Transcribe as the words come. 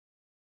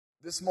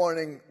This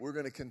morning, we're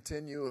going to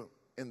continue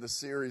in the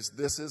series,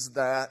 This Is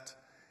That,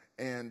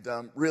 and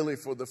really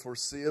for the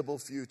foreseeable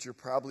future,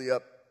 probably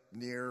up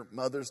near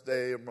Mother's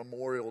Day or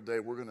Memorial Day,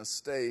 we're going to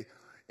stay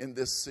in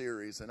this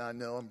series. And I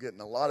know I'm getting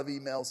a lot of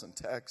emails and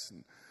texts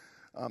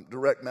and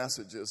direct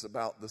messages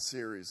about the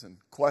series and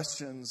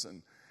questions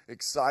and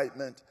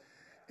excitement.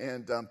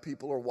 And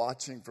people are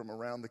watching from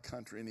around the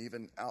country and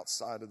even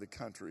outside of the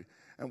country,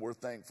 and we're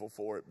thankful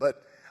for it.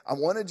 But I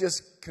want to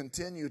just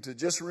continue to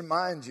just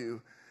remind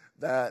you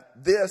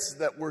that this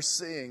that we're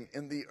seeing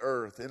in the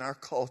earth, in our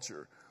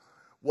culture,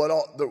 what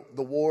all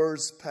the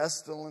wars,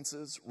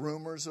 pestilences,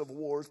 rumors of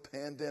wars,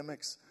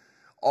 pandemics,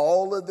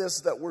 all of this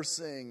that we're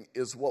seeing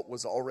is what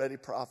was already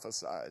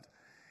prophesied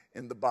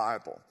in the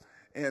Bible.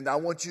 And I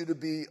want you to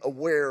be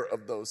aware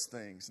of those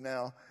things.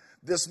 Now,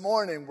 this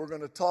morning we're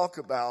going to talk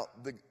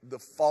about the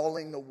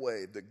falling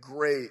away, the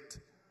great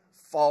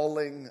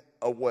falling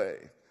away.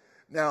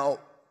 Now,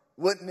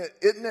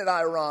 isn't it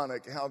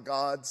ironic how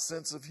God's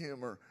sense of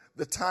humor,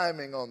 the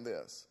timing on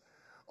this,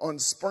 on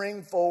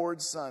Spring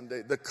Forward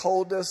Sunday, the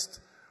coldest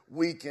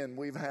weekend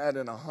we've had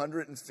in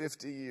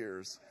 150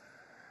 years.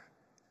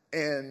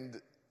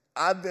 And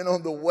I've been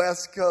on the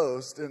West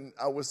Coast, and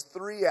I was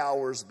 3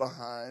 hours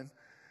behind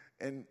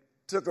and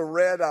took a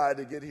red eye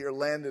to get here,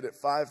 landed at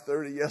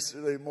 5:30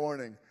 yesterday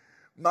morning.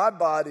 My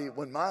body,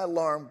 when my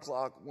alarm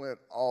clock went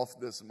off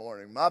this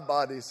morning, my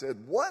body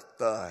said, "What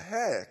the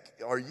heck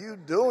are you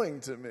doing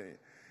to me?"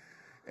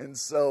 And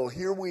so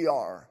here we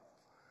are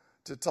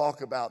to talk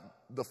about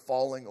the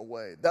falling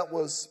away. That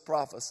was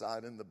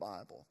prophesied in the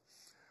Bible.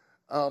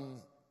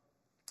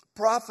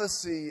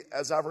 Prophecy,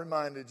 as I've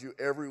reminded you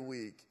every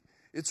week,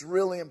 it's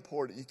really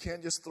important. You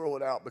can't just throw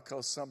it out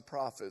because some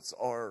prophets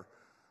are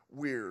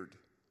weird,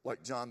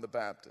 like John the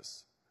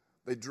Baptist.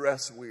 They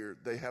dress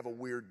weird. They have a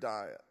weird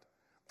diet.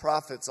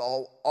 Prophets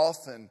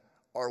often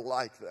are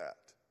like that.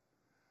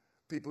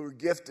 People who are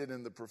gifted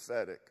in the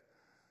prophetic.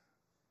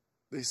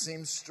 They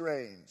seem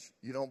strange.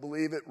 You don't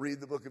believe it? Read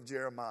the book of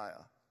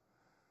Jeremiah,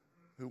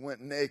 who went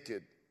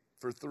naked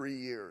for 3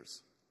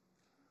 years.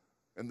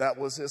 And that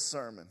was his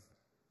sermon.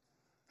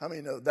 How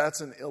many know that's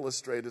an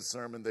illustrated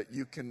sermon that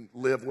you can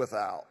live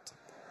without?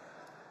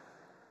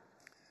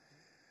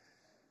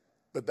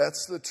 But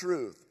that's the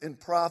truth. In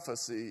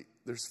prophecy,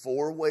 there's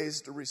 4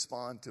 ways to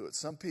respond to it.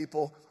 Some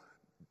people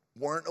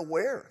weren't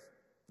aware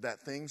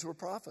that things were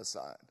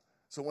prophesied.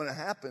 So when it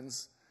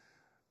happens,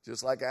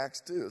 just like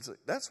Acts 2, it's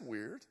like, that's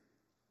weird.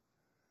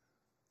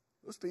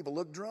 Those people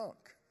look drunk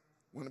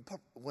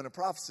when a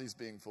prophecy is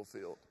being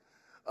fulfilled.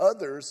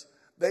 Others,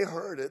 they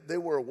heard it, they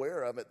were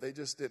aware of it, they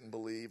just didn't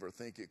believe or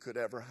think it could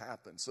ever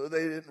happen. So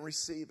they didn't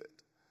receive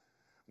it.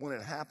 When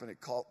it happened,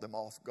 it caught them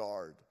off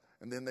guard.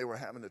 And then they were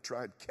having to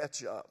try and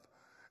catch up.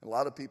 A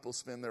lot of people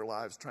spend their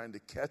lives trying to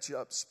catch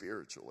up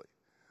spiritually.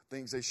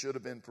 Things they should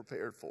have been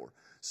prepared for.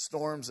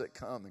 Storms that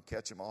come and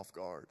catch them off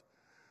guard.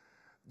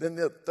 Then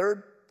the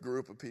third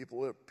group of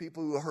people are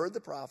people who heard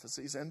the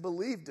prophecies and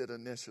believed it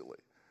initially.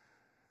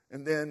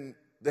 And then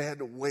they had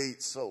to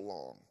wait so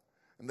long.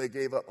 And they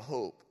gave up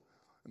hope.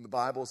 And the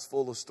Bible is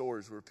full of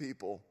stories where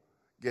people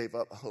gave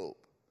up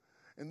hope.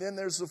 And then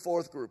there's the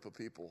fourth group of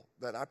people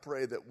that I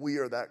pray that we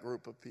are that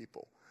group of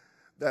people.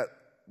 That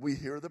we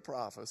hear the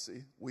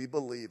prophecy, we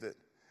believe it,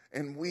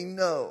 and we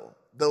know,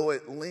 though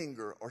it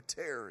linger or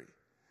tarry,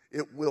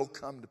 it will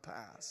come to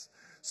pass.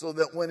 So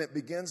that when it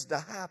begins to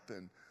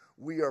happen,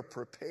 we are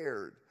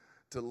prepared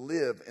to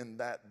live in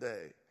that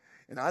day.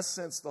 And I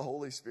sense the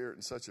Holy Spirit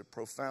in such a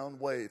profound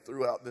way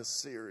throughout this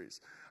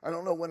series. I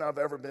don't know when I've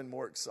ever been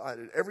more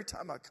excited. Every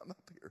time I come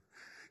up here,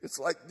 it's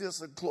like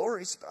this, a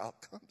glory spout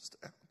comes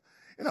down.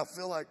 And I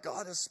feel like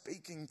God is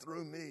speaking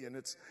through me. And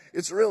it's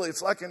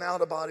like an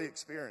out-of-body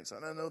experience.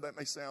 And I know that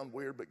may sound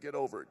weird, but get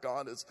over it.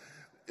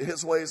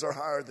 His ways are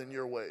higher than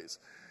your ways.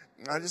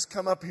 And I just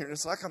come up here, and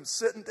it's like I'm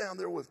sitting down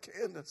there with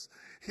Candace,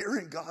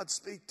 hearing God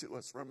speak to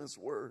us from His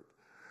Word.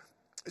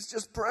 It's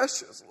just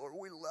precious, Lord.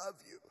 We love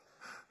you.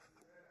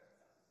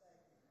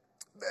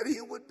 That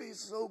He would be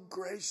so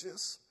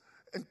gracious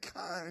and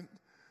kind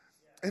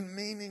and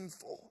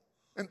meaningful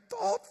and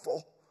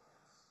thoughtful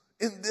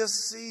in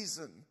this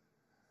season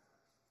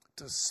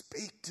to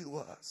speak to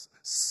us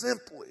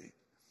simply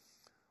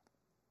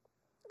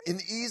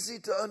in easy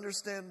to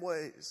understand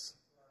ways.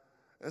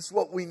 That's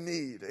what we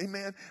need.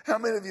 Amen. How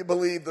many of you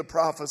believe the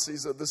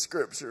prophecies of the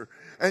Scripture?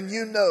 And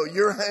you know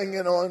you're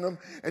hanging on them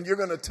and you're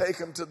going to take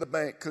them to the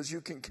bank because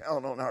you can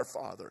count on our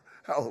Father.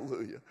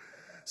 Hallelujah.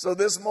 So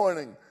this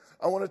morning,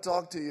 I want to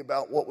talk to you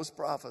about what was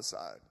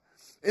prophesied.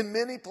 In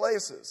many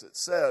places, it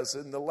says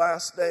in the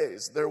last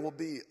days, there will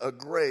be a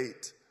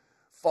great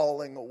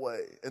falling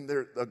away. And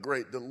there's a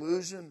great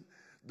delusionment.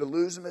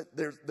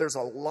 There's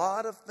a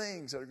lot of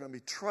things that are going to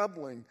be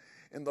troubling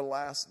in the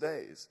last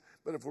days.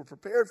 But if we're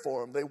prepared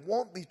for them, they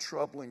won't be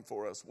troubling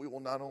for us. We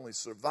will not only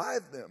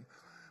survive them,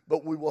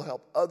 but we will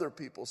help other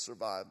people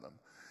survive them.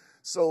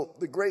 So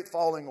the great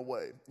falling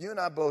away. You and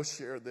I both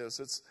share this.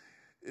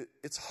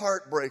 It's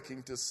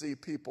heartbreaking to see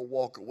people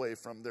walk away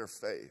from their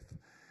faith.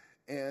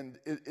 And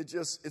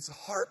it's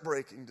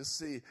heartbreaking to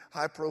see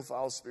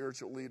high-profile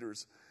spiritual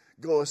leaders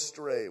go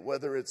astray,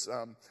 whether it's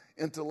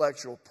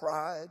intellectual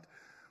pride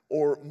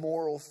or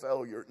moral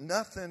failure.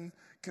 Nothing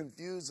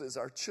confuses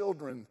our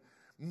children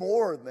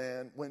more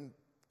than when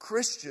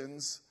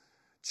Christians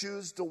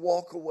choose to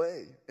walk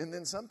away and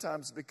then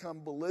sometimes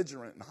become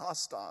belligerent and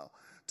hostile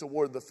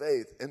toward the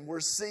faith. And we're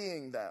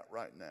seeing that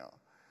right now.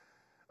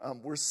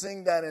 We're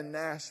seeing that in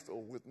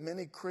Nashville with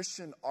many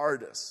Christian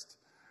artists.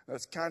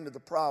 That's kind of the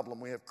problem.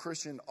 We have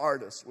Christian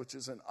artists, which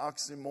is an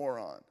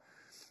oxymoron.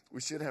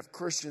 We should have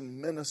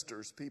Christian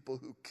ministers, people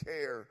who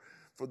care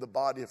for the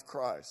body of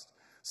Christ.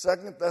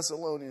 2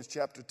 Thessalonians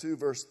chapter 2,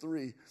 verse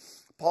 3,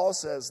 Paul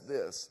says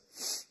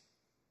this,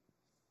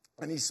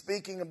 and he's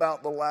speaking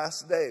about the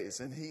last days,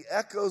 and he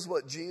echoes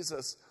what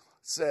Jesus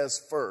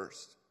says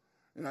first.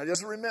 And I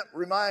just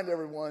remind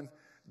everyone,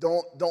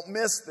 don't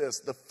miss this.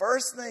 The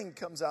first thing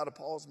comes out of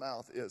Paul's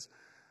mouth is,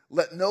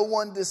 let no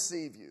one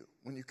deceive you.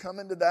 When you come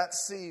into that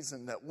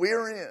season that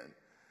we're in,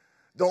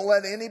 don't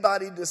let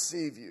anybody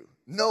deceive you.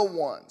 No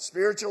one.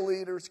 Spiritual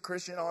leaders,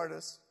 Christian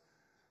artists,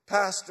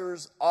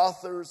 pastors,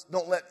 authors,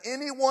 don't let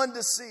anyone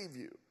deceive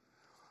you.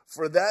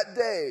 For that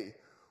day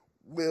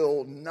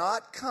will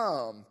not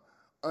come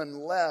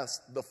unless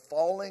the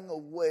falling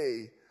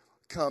away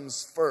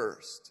comes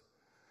first.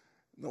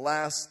 In the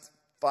last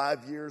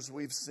 5 years,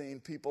 we've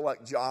seen people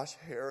like Josh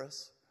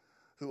Harris,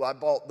 who I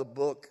bought the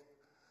book,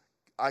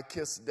 I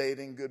Kissed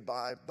Dating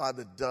Goodbye, by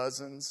the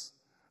dozens.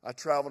 I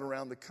traveled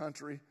around the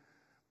country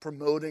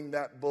promoting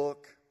that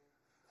book.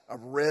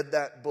 I've read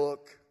that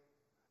book,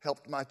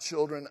 helped my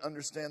children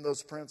understand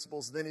those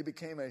principles. Then he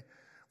became a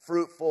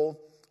fruitful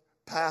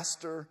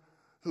pastor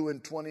who in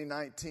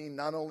 2019,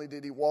 not only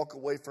did he walk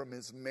away from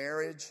his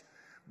marriage,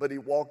 but he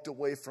walked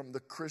away from the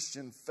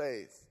Christian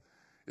faith.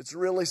 It's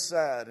really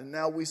sad. And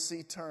now we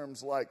see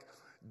terms like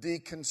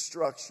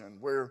deconstruction,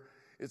 where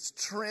it's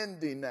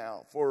trendy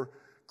now for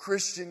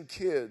Christian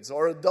kids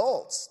or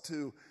adults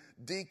to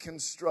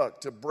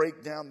deconstruct, to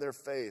break down their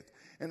faith.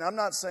 And I'm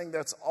not saying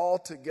that's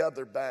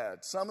altogether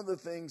bad. Some of the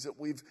things that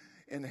we've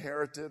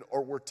inherited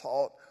or were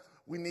taught,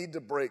 we need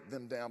to break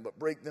them down, but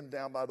break them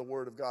down by the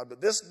Word of God. But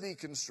this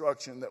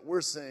deconstruction that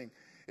we're seeing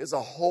is a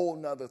whole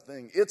nother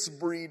thing. It's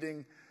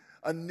breeding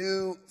a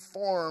new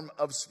form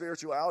of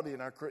spirituality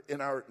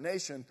in our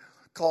nation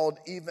called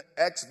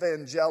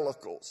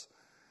evangelicals.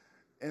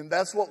 And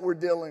that's what we're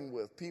dealing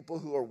with, people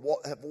who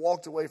have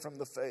walked away from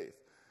the faith.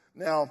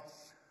 Now,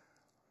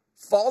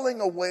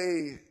 falling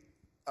away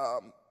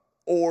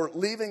or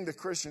leaving the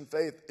Christian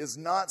faith is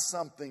not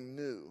something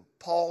new.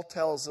 Paul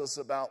tells us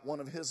about one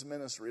of his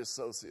ministry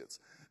associates,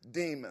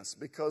 Demas.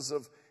 Because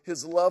of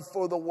his love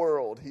for the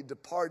world, he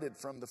departed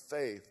from the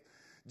faith.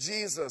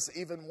 Jesus,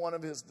 even one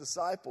of his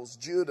disciples,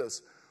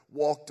 Judas,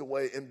 walked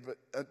away and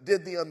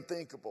did the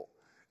unthinkable.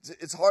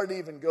 It's hard to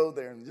even go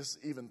there and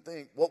just even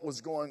think what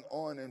was going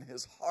on in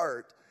his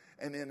heart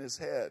and in his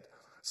head.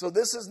 So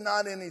this is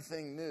not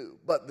anything new,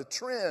 but the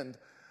trend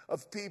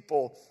of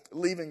people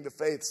leaving the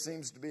faith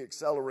seems to be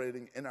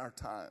accelerating in our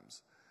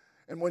times.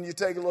 And when you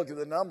take a look at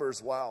the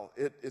numbers, wow,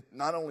 it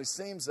not only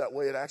seems that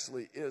way, it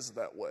actually is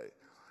that way.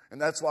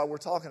 And that's why we're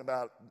talking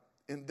about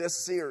in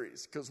this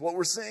series, because what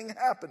we're seeing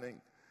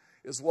happening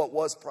is what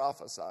was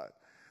prophesied.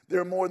 There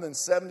are more than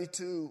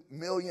 72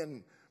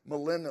 million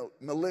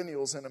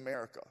millennials in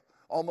America,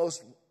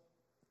 almost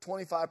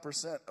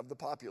 25% of the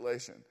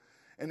population.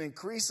 An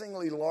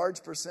increasingly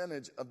large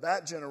percentage of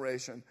that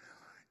generation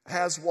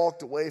has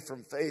walked away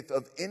from faith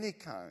of any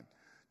kind,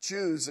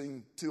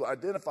 choosing to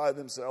identify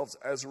themselves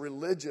as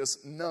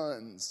religious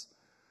nuns.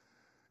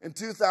 In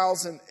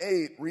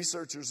 2008,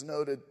 researchers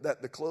noted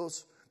that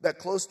close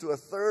to a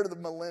third of the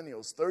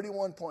millennials,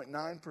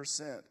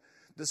 31.9%,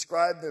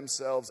 described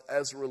themselves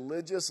as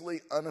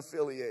religiously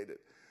unaffiliated.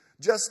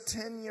 Just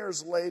 10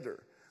 years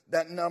later,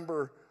 that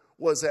number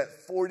was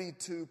at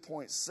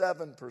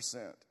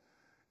 42.7%.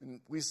 And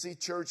we see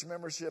church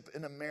membership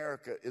in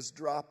America is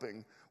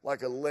dropping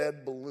like a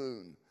lead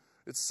balloon.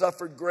 It's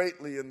suffered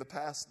greatly in the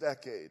past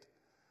decade.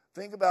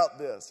 Think about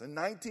this. In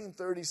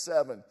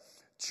 1937,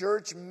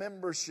 church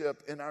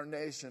membership in our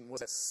nation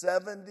was at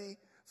 73%.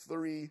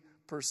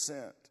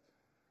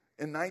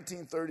 In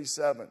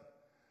 1937.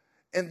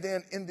 And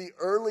then in the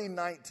early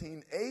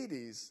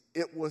 1980s,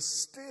 it was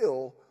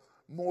still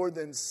more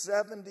than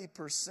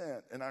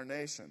 70% in our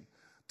nation.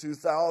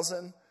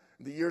 The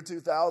year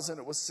 2000,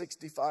 it was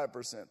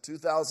 65%.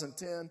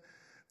 2010,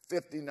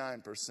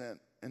 59%.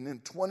 And in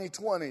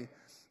 2020,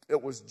 it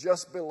was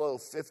just below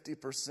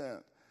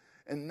 50%.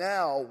 And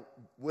now,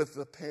 with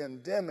the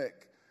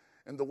pandemic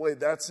and the way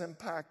that's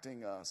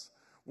impacting us,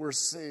 we're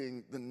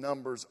seeing the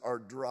numbers are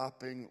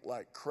dropping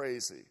like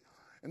crazy.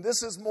 And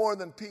this is more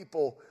than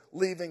people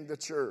leaving the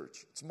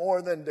church. It's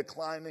more than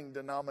declining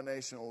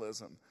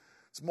denominationalism.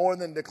 It's more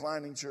than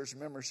declining church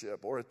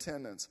membership or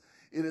attendance.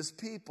 It is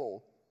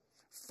people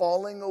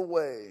falling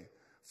away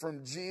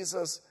from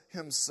Jesus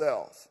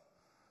himself.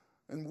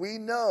 And we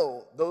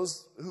know,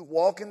 those who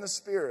walk in the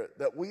Spirit,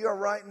 that we are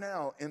right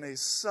now in a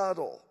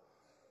subtle,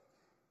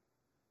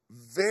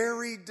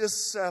 very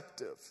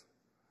deceptive,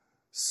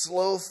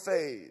 slow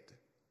fade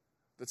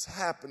that's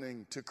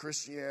happening to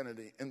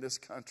Christianity in this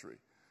country.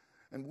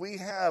 And we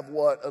have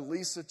what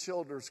Alisa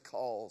Childers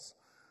calls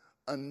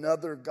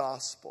another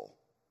gospel,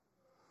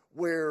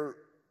 where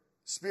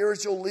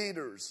spiritual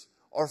leaders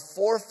are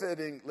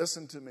forfeiting,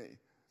 listen to me,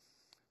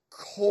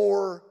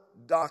 core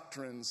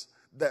doctrines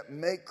that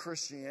make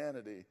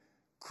Christianity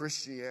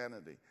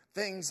Christianity.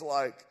 Things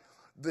like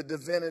the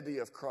divinity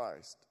of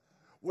Christ,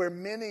 where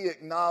many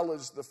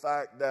acknowledge the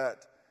fact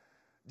that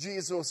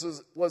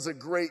Jesus was a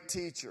great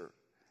teacher.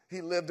 He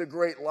lived a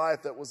great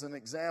life that was an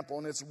example,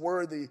 and it's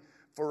worthy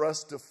for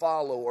us to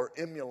follow or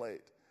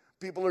emulate.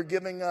 People are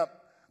giving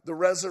up the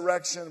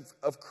resurrection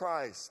of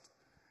Christ.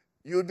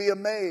 You would be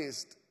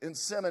amazed in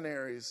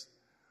seminaries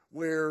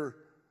where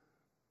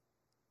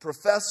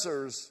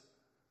professors,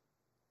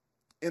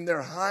 in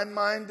their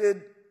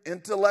high-minded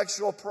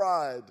intellectual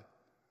pride,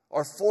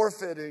 are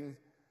forfeiting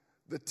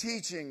the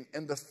teaching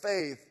and the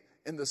faith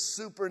in the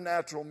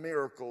supernatural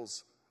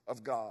miracles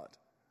of God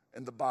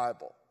and the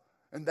Bible.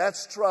 And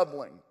that's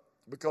troubling,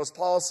 because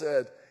Paul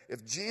said,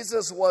 if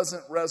Jesus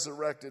wasn't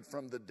resurrected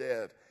from the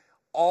dead,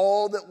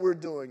 all that we're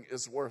doing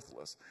is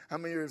worthless. How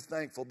many of you are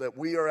thankful that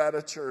we are at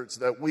a church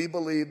that we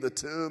believe the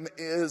tomb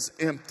is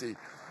empty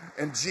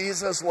and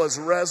Jesus was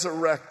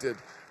resurrected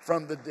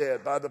from the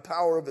dead by the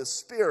power of his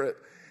Spirit?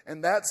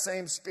 And that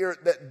same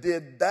Spirit that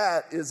did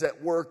that is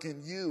at work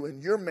in you,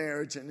 in your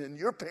marriage, and in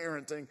your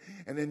parenting,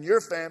 and in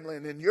your family,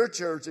 and in your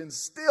church, and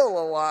still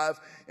alive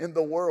in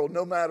the world,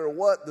 no matter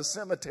what the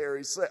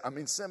seminaries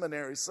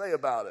say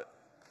about it.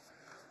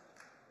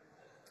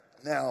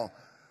 Now,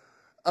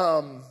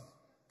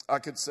 I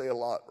could say a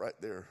lot right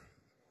there.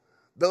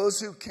 Those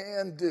who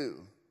can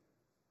do,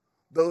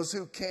 those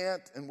who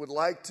can't and would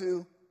like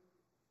to,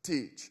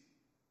 teach.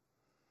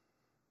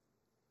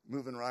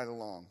 Moving right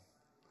along.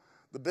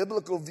 The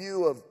biblical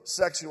view of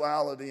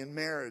sexuality and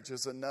marriage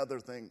is another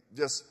thing,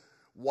 just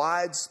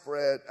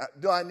widespread.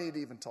 Do I need to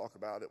even talk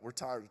about it? We're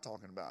tired of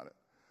talking about it.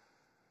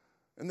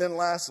 And then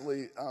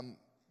lastly,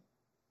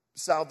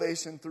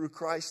 salvation through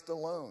Christ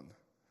alone.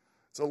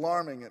 It's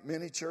alarming that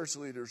many church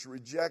leaders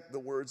reject the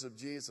words of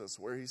Jesus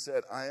where he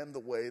said, I am the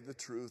way, the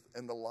truth,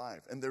 and the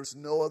life. And there's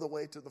no other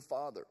way to the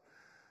Father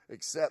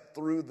except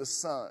through the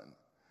Son.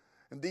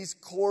 And these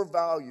core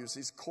values,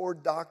 these core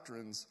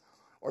doctrines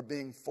are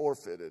being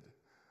forfeited.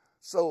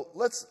 So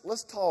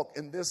let's talk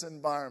in this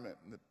environment,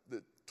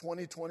 the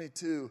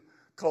 2022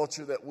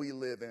 culture that we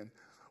live in.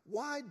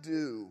 Why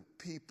do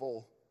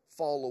people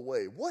fall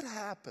away? What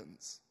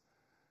happens?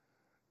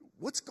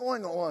 What's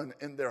going on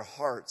in their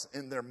hearts,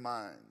 in their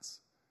minds?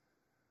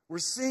 We're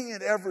seeing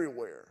it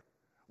everywhere.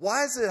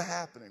 Why is it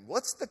happening?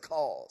 What's the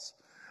cause?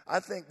 I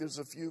think there's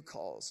a few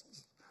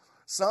causes.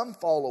 Some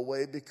fall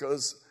away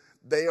because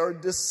they are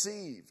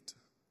deceived.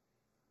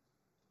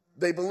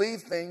 They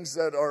believe things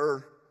that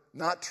are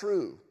not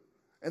true.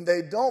 And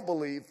they don't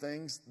believe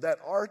things that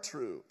are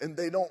true. And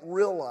they don't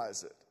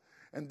realize it.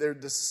 And they're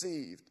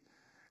deceived.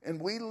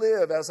 And we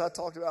live, as I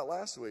talked about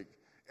last week,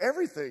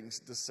 everything's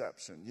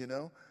deception, you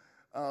know.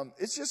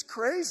 It's just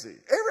crazy.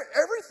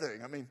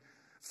 Everything. I mean,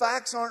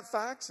 facts aren't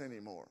facts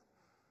anymore.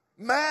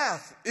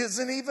 Math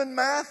isn't even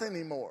math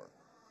anymore.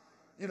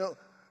 You know,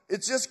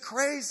 it's just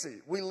crazy.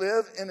 We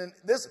live in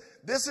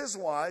this is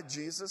why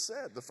Jesus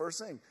said, the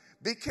first thing,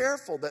 be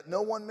careful that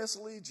no one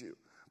misleads you.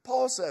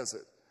 Paul says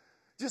it.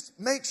 Just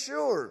make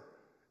sure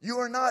you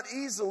are not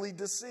easily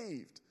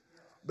deceived.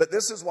 But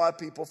this is why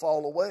people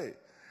fall away.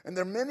 And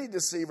there are many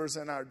deceivers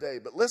in our day.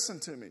 But listen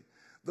to me.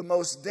 The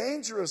most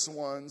dangerous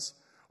ones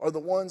are the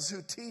ones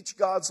who teach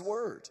God's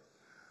word.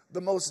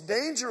 The most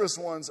dangerous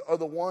ones are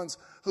the ones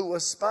who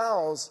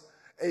espouse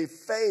a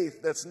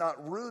faith that's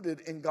not rooted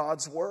in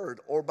God's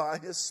word or by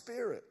his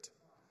Spirit.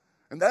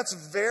 And that's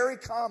very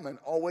common,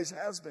 always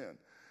has been.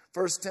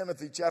 1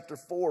 Timothy chapter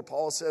 4,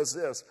 Paul says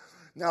this,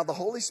 now the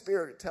Holy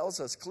Spirit tells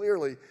us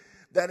clearly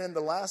that in the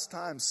last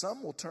time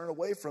some will turn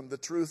away from the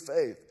true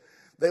faith.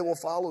 They will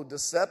follow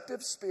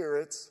deceptive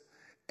spirits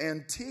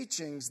and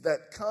teachings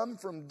that come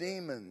from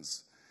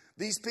demons.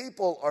 These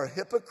people are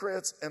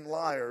hypocrites and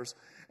liars,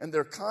 and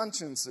their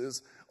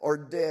consciences are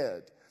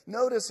dead.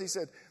 Notice he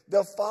said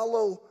they'll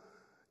follow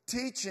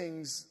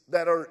teachings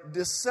that are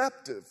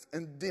deceptive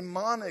and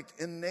demonic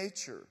in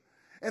nature.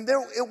 And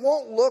it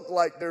won't look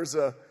like there's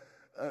a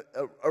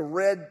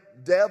red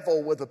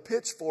devil with a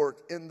pitchfork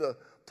in the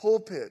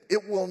pulpit.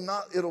 It will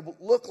not. It'll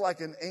look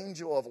like an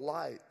angel of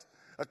light,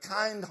 a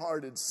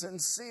kind-hearted,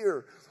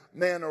 sincere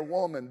man or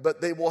woman.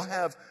 But they will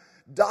have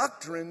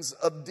doctrines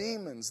of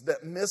demons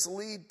that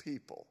mislead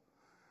people.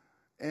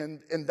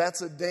 And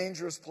that's a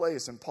dangerous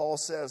place. And Paul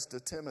says to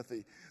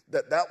Timothy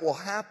that will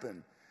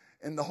happen.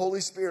 And the Holy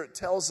Spirit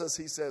tells us,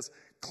 he says,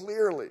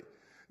 clearly.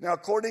 Now,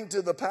 according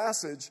to the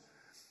passage,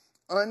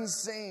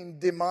 unseen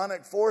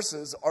demonic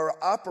forces are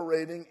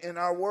operating in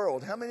our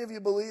world. How many of you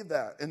believe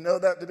that and know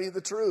that to be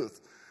the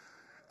truth?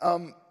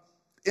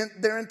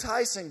 They're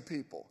enticing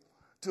people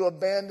to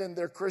abandon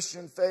their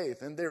Christian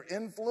faith, and their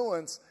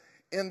influence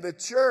in the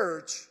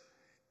church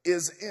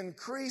is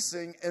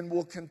increasing and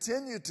will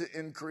continue to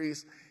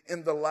increase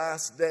in the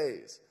last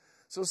days.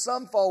 So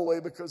some fall away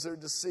because they're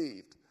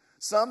deceived.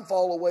 Some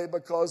fall away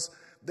because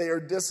they are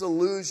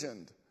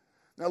disillusioned.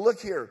 Now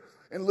look here.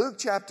 In Luke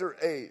chapter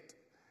 8,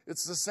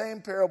 it's the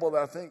same parable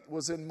that I think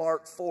was in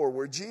Mark 4,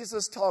 where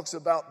Jesus talks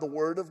about the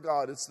word of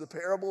God. It's the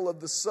parable of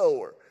the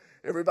sower.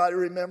 Everybody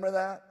remember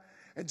that?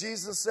 And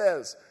Jesus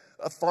says,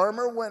 a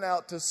farmer went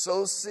out to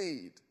sow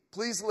seed.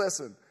 Please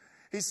listen.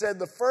 He said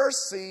the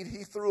first seed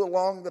he threw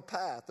along the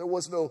path. There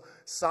was no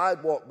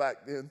sidewalk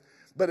back then,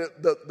 but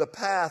the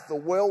path, the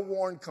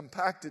well-worn,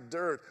 compacted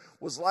dirt,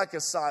 was like a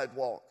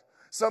sidewalk.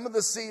 Some of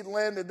the seed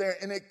landed there,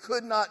 and it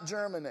could not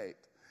germinate.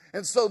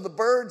 And so the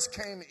birds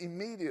came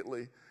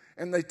immediately,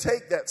 and they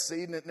take that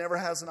seed, and it never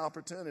has an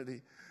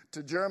opportunity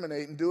to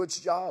germinate and do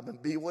its job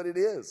and be what it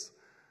is.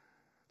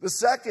 The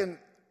second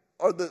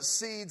are the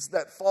seeds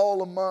that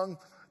fall among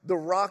the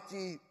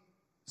rocky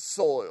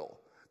soil.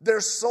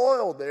 There's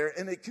soil there,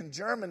 and it can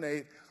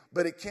germinate,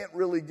 but it can't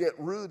really get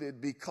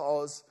rooted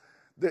because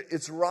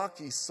it's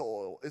rocky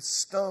soil. It's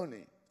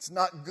stony. It's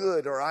not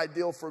good or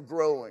ideal for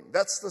growing.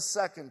 That's the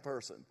second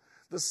person.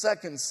 The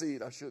second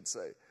seed, I should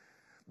say.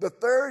 The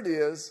third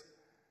is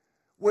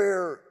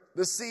where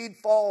the seed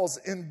falls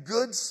in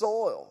good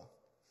soil,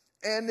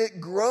 and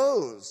it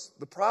grows.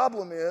 The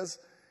problem is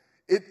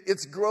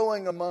it's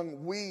growing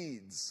among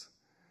weeds.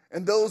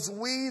 And those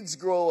weeds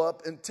grow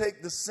up and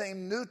take the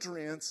same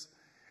nutrients,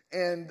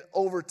 and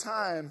over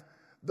time,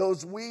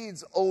 those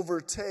weeds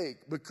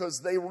overtake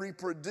because they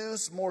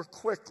reproduce more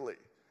quickly.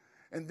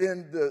 And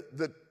then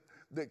the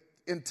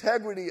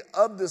integrity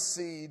of the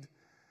seed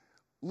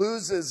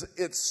loses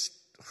its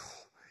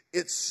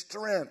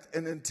strength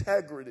and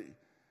integrity,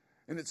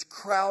 and it's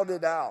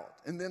crowded out.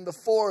 And then the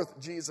fourth,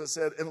 Jesus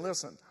said, and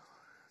listen,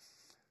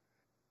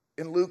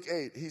 in Luke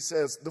 8, he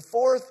says, the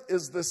fourth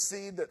is the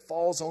seed that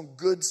falls on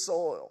good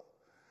soil.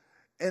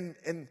 And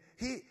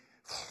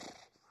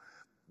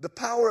the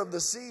power of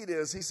the seed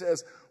is, he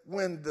says,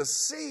 when the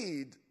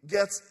seed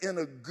gets in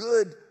a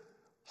good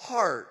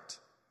heart,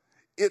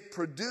 it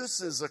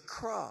produces a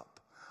crop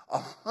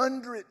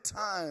 100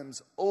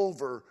 times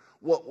over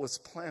what was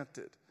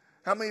planted.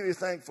 How many of you are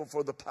thankful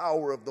for the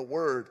power of the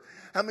word?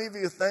 How many of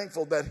you are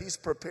thankful that he's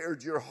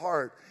prepared your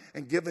heart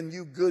and given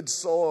you good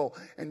soil,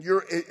 and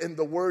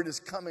the word is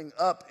coming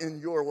up in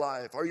your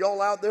life? Are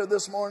y'all out there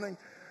this morning?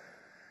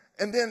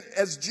 And then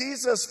as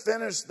Jesus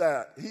finished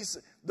that,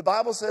 the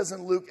Bible says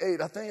in Luke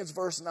 8, I think it's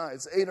verse 9,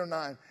 it's 8 or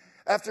 9,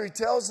 after he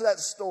tells that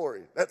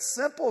story, that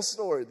simple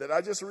story that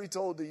I just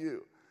retold to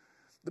you,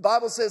 the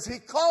Bible says he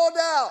called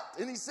out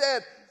and he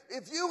said,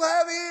 if you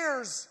have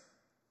ears,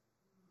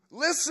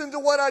 listen to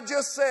what I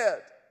just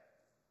said.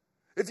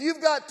 If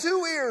you've got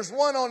two ears,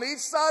 one on each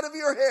side of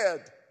your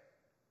head,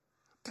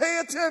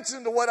 pay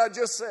attention to what I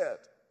just said.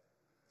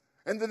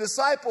 And the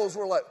disciples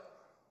were like,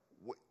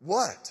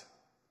 what?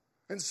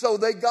 And so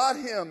they got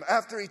him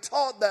after he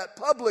taught that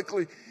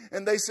publicly,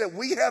 and they said,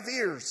 we have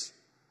ears.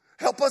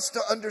 Help us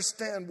to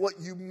understand what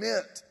you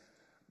meant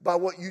by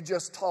what you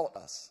just taught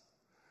us.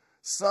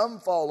 Some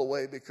fall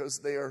away because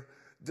they are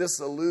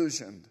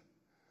disillusioned.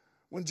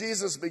 When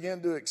Jesus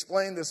began to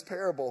explain this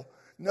parable,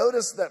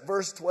 notice that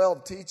verse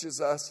 12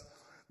 teaches us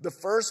the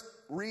first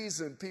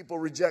reason people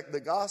reject the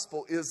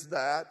gospel is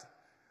that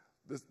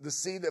the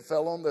seed that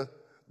fell on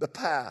the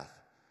path.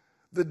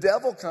 The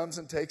devil comes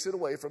and takes it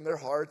away from their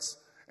hearts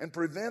and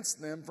prevents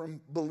them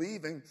from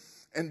believing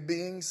and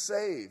being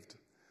saved.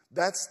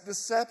 That's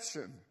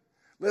deception.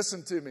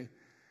 Listen to me.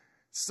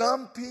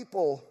 Some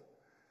people,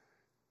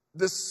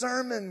 the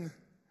sermon,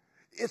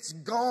 it's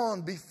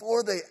gone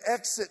before they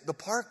exit the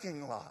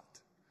parking lot.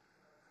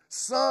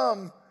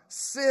 Some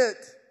sit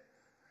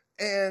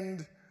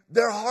and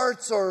their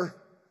hearts are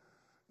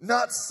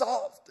not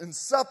soft and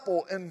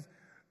supple, and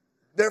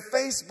they're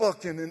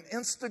Facebooking and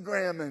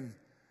Instagramming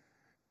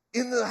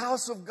in the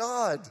house of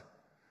God,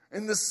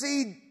 and the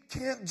seed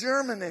can't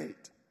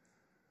germinate.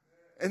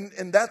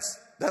 And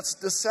that's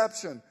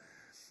deception.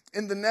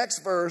 In the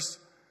next verse,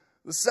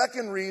 the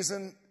second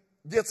reason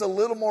gets a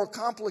little more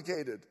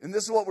complicated. And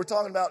this is what we're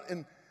talking about.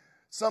 And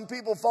some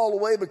people fall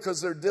away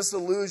because they're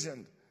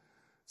disillusioned.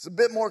 It's a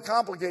bit more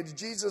complicated.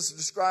 Jesus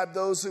described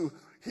those who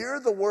hear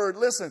the word,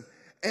 listen,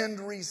 and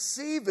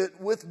receive it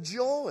with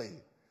joy.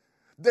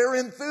 They're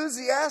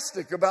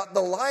enthusiastic about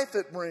the life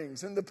it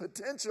brings and the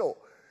potential.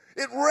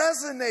 It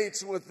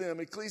resonates with them.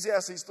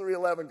 Ecclesiastes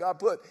 3:11, God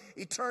put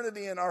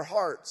eternity in our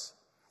hearts.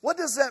 What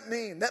does that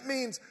mean? That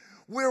means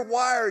we're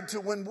wired to,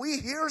 when we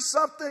hear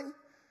something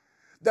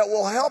that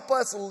will help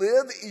us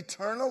live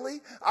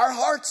eternally, our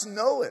hearts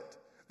know it.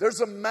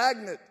 There's a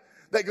magnet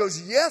that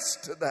goes yes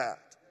to that.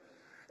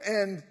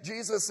 And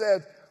Jesus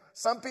said,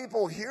 some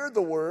people hear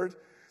the word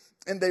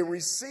and they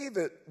receive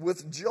it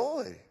with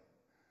joy.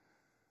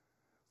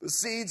 The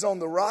seeds on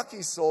the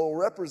rocky soil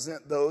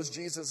represent those,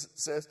 Jesus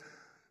says,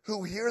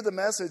 who hear the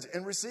message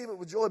and receive it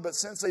with joy. But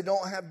since they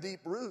don't have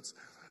deep roots,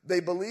 they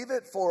believe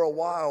it for a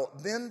while.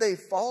 Then they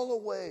fall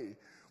away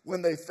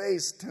when they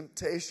face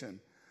temptation.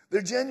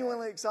 They're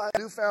genuinely excited,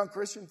 newfound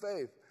Christian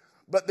faith,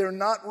 but they're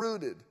not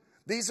rooted.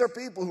 These are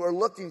people who are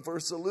looking for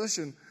a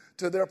solution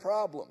to their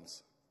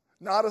problems,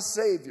 not a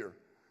savior.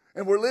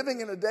 And we're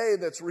living in a day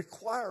that's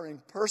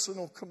requiring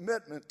personal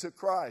commitment to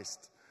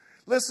Christ.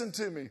 Listen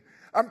to me.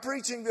 I'm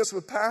preaching this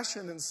with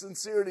passion and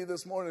sincerity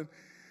this morning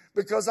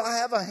because I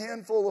have a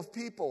handful of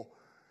people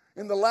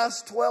in the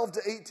last 12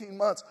 to 18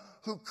 months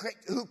who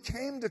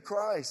came to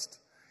Christ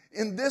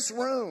in this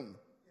room.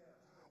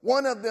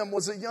 One of them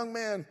was a young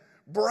man,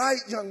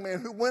 bright young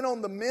man, who went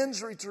on the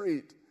men's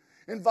retreat,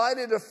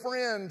 invited a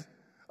friend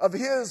of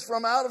his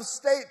from out of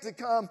state to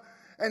come,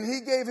 and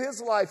he gave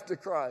his life to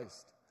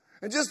Christ.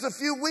 And just a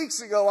few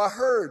weeks ago, I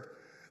heard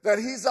that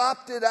he's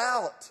opted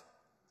out.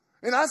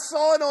 And I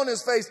saw it on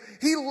his face.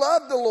 He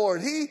loved the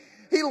Lord. He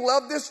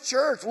loved this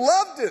church,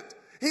 loved it.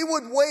 He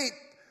would wait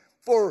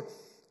for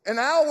an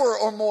hour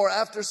or more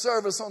after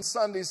service on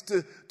Sundays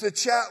to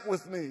chat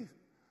with me.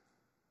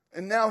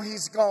 And now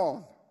he's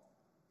gone.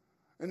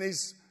 And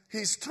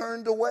he's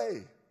turned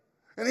away.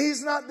 And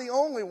he's not the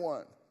only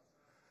one.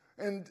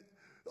 And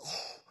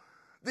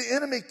the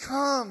enemy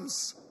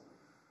comes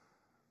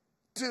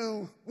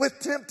with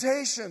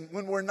temptation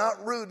when we're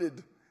not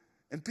rooted,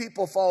 and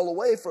people fall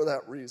away for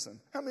that reason.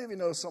 How many of you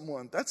know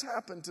someone that's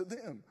happened to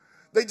them?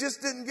 They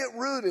just didn't get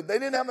rooted. They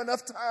didn't have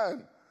enough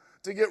time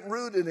to get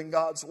rooted in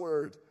God's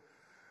word.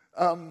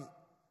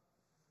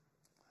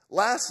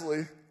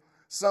 Lastly,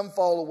 some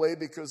fall away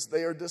because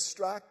they are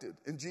distracted.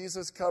 And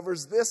Jesus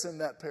covers this in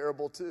that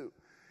parable too.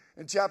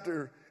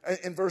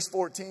 In verse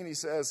 14, he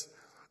says,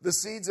 the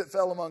seeds that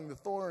fell among the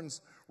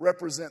thorns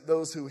represent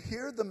those who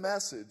hear the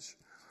message,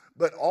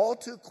 but all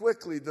too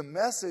quickly the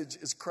message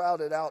is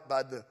crowded out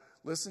by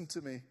listen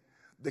to me,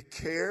 the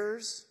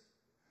cares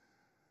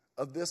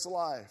of this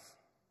life,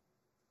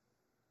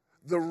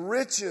 the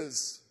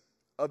riches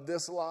of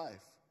this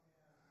life,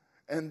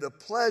 and the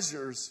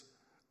pleasures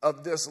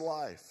of this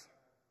life.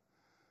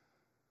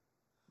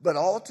 But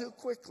all too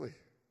quickly.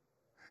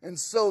 And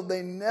so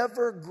they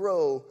never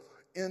grow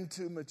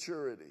into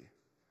maturity.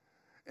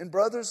 And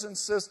brothers and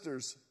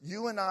sisters,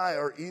 you and I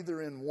are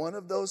either in one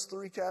of those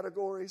three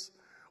categories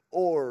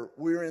or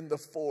we're in the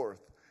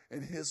fourth.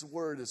 And his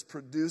word is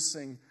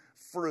producing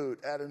fruit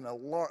at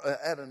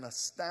an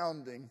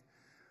astounding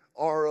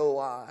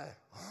ROI,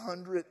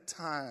 100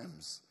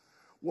 times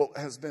what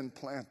has been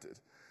planted.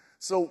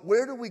 So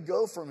where do we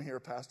go from here,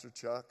 Pastor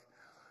Chuck?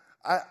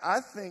 I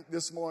think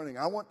this morning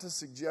I want to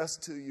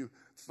suggest to you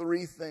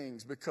three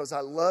things because I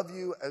love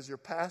you as your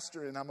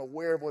pastor and I'm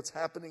aware of what's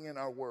happening in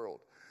our world.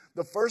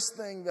 The first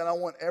thing that I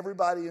want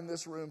everybody in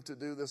this room to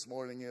do this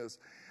morning is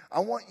I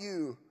want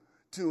you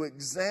to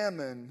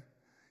examine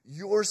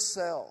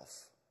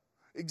yourself.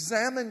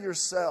 Examine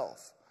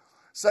yourself.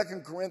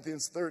 2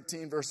 Corinthians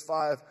 13 verse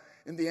 5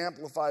 in the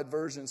Amplified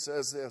Version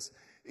says this,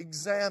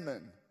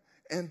 examine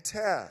and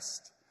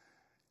test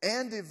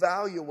and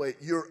evaluate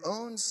your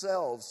own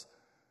selves.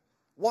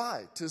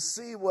 Why? To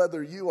see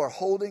whether you are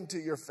holding to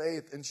your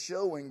faith and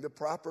showing the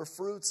proper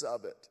fruits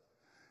of it.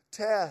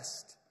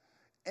 Test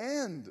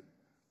and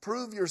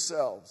prove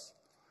yourselves.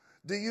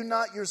 Do you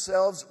not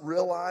yourselves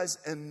realize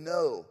and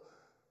know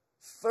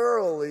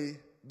thoroughly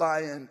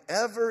by an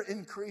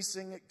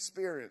ever-increasing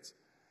experience?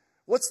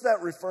 What's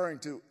that referring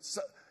to?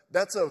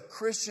 That's a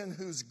Christian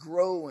who's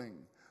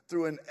growing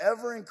through an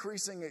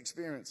ever-increasing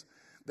experience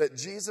that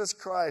Jesus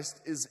Christ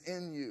is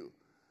in you.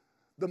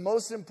 The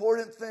most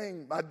important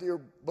thing, my dear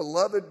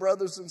beloved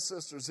brothers and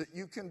sisters, that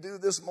you can do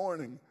this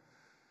morning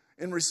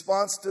in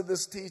response to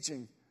this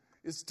teaching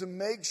is to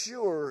make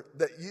sure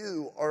that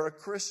you are a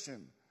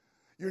Christian.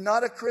 You're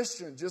not a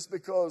Christian just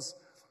because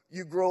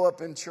you grow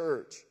up in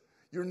church.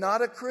 You're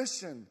not a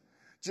Christian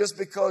just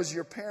because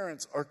your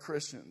parents are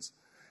Christians.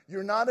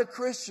 You're not a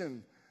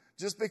Christian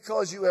just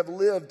because you have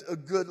lived a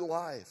good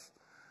life.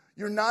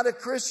 You're not a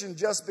Christian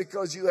just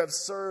because you have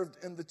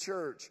served in the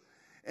church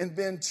and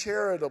been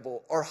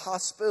charitable or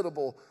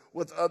hospitable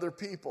with other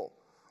people.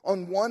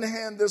 On one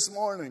hand this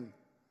morning,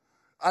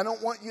 I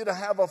don't want you to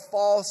have a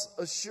false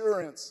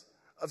assurance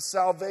of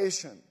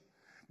salvation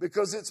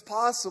because it's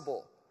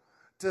possible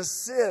to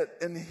sit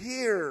and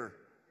hear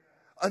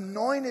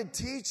anointed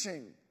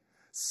teaching,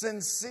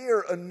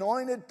 sincere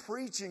anointed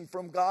preaching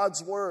from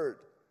God's word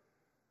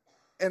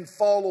and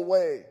fall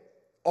away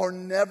or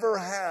never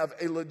have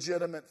a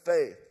legitimate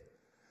faith.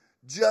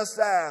 Just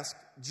ask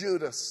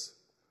Judas.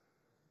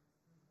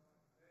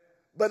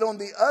 But on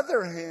the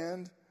other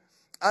hand,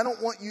 I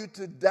don't want you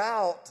to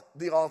doubt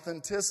the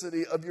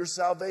authenticity of your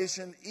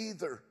salvation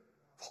either.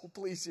 Oh,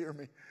 please hear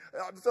me.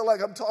 I feel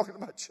like I'm talking to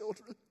my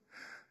children.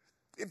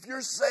 If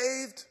you're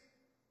saved,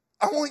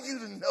 I want you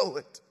to know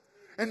it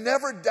and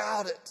never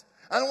doubt it.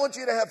 I don't want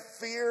you to have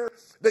fear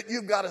that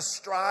you've got to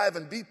strive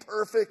and be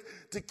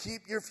perfect to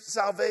keep your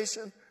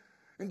salvation.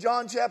 In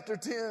John chapter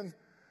 10,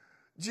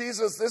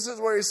 Jesus, this is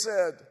where he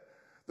said,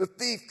 the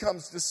thief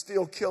comes to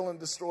steal, kill, and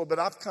destroy, but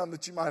I've come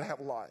that you might have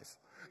life.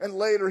 And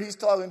later he's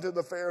talking to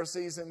the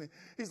Pharisees and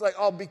he's like,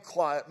 oh, be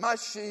quiet. My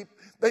sheep,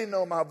 they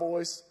know my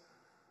voice.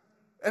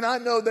 And I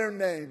know their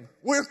name.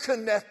 We're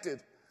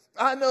connected.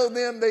 I know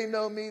them, they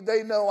know me.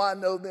 They know I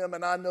know them,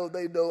 and I know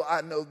they know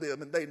I know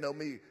them, and they know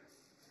me.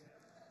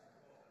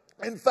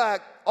 In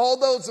fact, all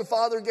those the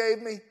Father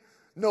gave me,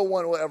 no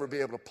one will ever be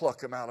able to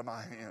pluck him out of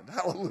my hand.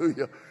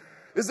 Hallelujah.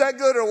 Is that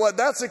good or what?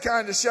 That's the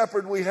kind of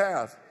shepherd we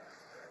have.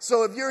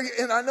 So if you're,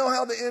 and I know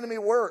how the enemy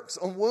works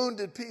on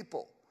wounded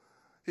people.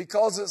 He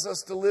causes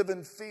us to live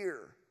in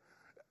fear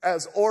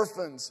as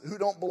orphans who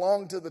don't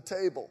belong to the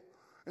table.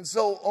 And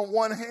so on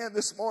one hand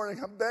this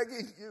morning, I'm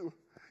begging you,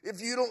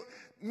 if you don't,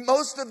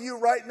 most of you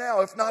right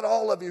now, if not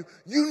all of you,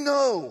 you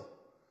know,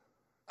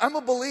 I'm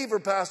a believer,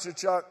 Pastor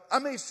Chuck. I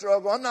may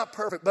struggle. I'm not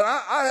perfect, but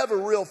I have a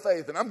real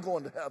faith and I'm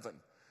going to heaven.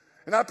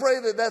 And I pray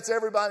that that's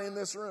everybody in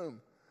this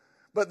room.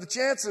 But the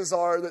chances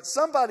are that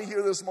somebody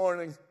here this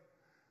morning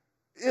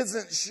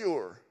isn't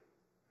sure.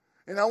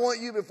 And I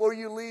want you, before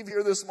you leave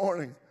here this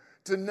morning,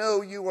 to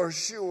know you are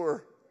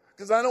sure.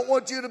 Because I don't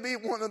want you to be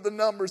one of the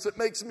numbers that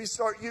makes me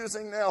start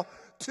using now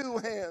 2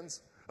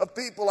 hands of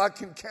people I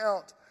can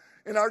count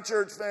in our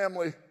church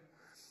family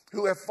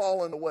who have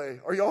fallen away.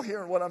 Are y'all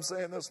hearing what I'm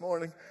saying this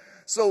morning?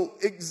 So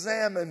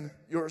examine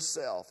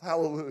yourself.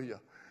 Hallelujah.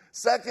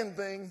 Second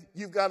thing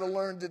you've got to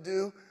learn to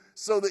do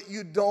so that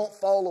you don't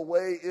fall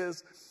away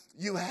is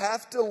you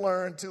have to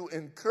learn to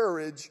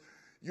encourage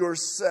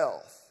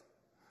yourself.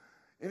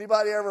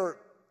 Anybody ever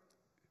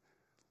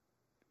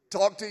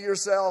talk to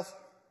yourself?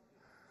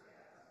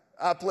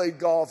 I played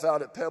golf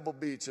out at Pebble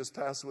Beach this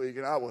past week,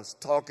 and I was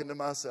talking to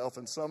myself,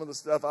 and some of the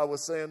stuff I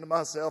was saying to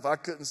myself, I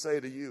couldn't say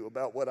to you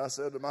about what I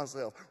said to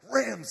myself.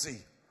 Ramsey.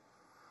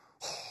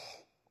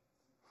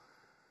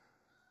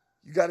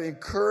 You got to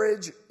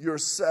encourage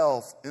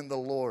yourself in the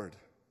Lord.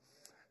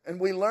 And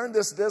we learned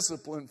this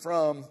discipline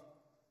from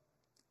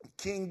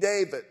King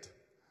David,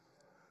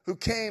 who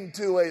came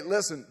to a,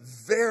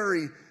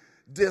 very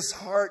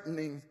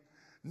disheartening,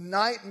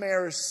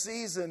 nightmarish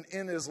season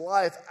in his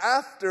life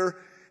after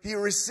he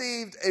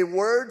received a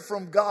word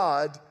from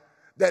God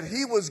that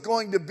he was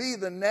going to be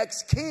the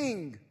next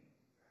king.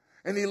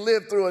 And he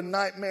lived through a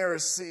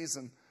nightmarish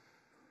season.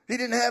 He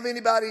didn't have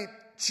anybody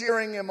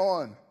cheering him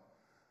on.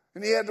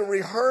 And he had to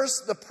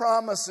rehearse the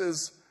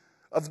promises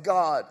of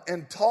God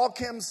and talk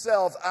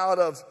himself out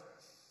of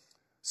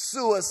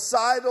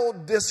suicidal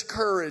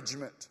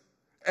discouragement.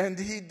 And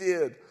he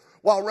did.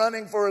 While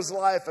running for his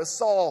life, as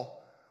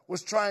Saul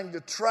was trying to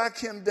track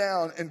him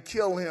down and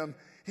kill him,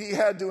 he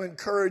had to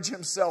encourage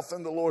himself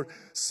in the Lord.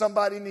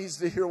 Somebody needs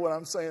to hear what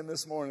I'm saying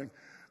this morning.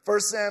 1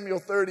 Samuel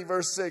 30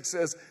 verse 6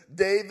 says,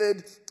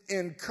 David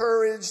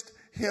encouraged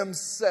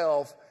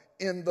himself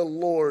in the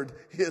Lord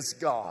his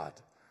God.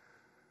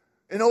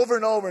 And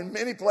over in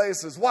many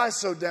places, why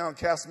so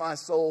downcast my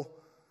soul?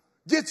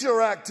 Get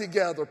your act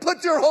together.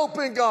 Put your hope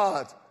in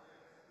God.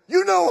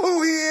 You know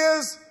who he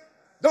is.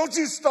 Don't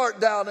you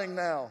start doubting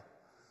now.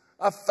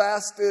 I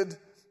fasted.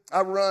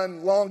 I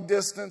run long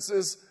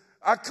distances.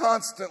 I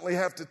constantly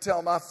have to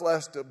tell my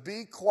flesh to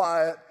be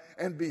quiet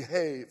and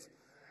behave.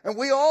 And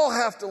we all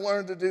have to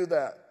learn to do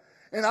that.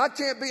 And I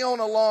can't be on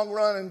a long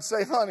run and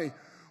say, honey,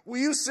 will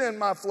you send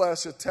my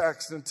flesh a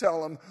text and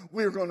tell them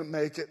we're going to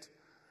make it?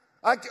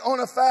 On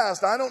a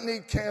fast, I don't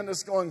need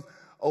Candace going,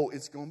 oh,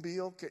 it's going to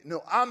be okay.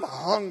 No, I'm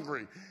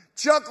hungry.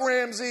 Chuck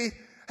Ramsey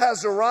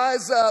has to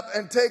rise up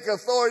and take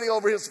authority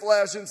over his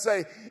flesh and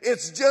say,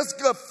 it's just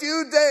a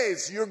few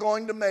days, you're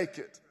going to make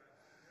it.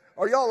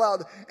 Are y'all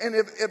allowed? And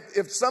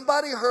if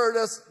somebody heard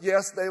us,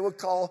 yes, they would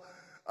call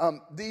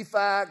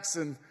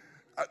DFACS and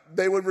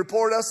they would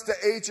report us to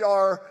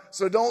HR.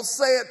 So don't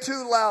say it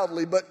too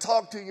loudly, but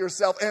talk to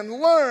yourself and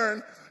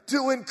learn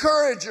to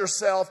encourage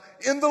yourself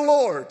in the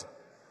Lord.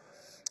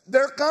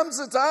 There comes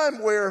a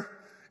time where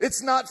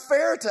it's not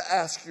fair to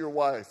ask your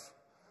wife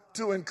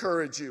to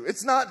encourage you.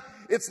 It's not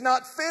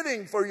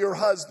fitting for your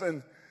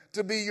husband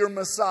to be your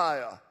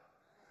Messiah.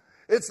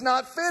 It's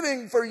not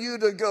fitting for you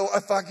to go,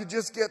 if I could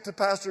just get to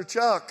Pastor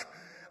Chuck.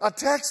 I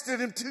texted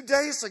him 2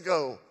 days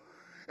ago.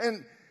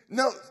 And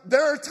no,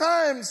 there are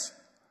times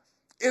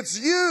it's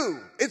you.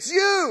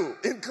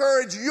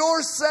 Encourage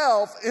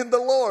yourself in the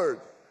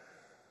Lord.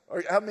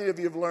 How many of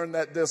you have learned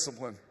that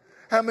discipline?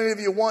 How many of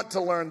you want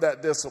to learn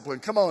that discipline?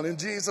 Come on, in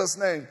Jesus'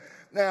 name.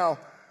 Now,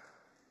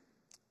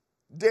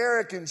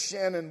 Derek and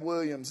Shannon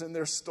Williams in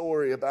their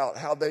story about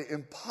how they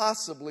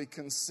impossibly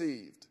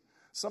conceived.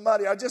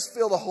 Somebody, I just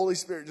feel the Holy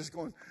Spirit just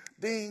going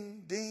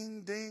ding,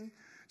 ding, ding.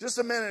 Just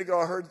a minute ago,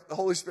 I heard the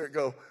Holy Spirit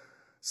go,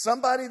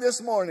 somebody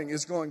this morning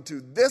is going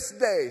to this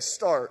day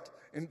start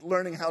in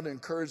learning how to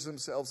encourage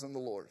themselves in the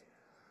Lord.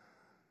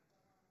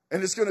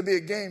 And it's going to be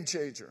a game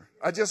changer.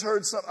 I just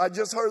heard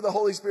the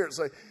Holy Spirit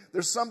say,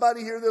 there's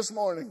somebody here this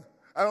morning.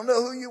 I don't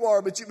know who you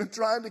are, but you've been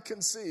trying to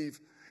conceive,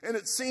 and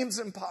it seems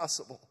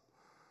impossible.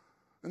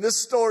 And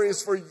this story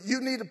is for you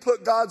need to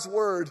put God's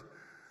word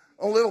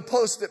on little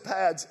Post-it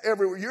pads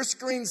everywhere. Your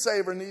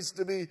screensaver needs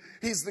to be,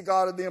 he's the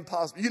God of the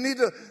impossible. You need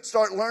to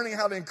start learning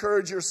how to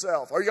encourage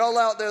yourself. Are y'all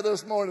out there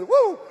this morning?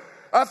 Woo!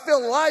 I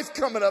feel life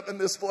coming up in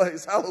this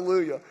place.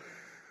 Hallelujah.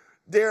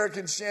 Derek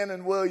and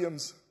Shannon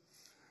Williams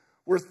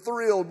were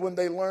thrilled when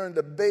they learned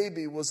a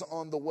baby was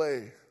on the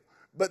way.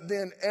 But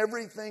then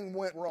everything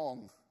went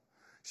wrong.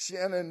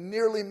 Shannon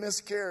nearly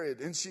miscarried,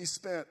 and she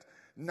spent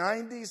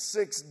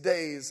 96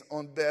 days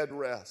on bed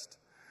rest.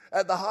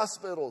 At the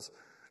hospitals,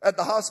 At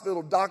the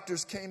hospital,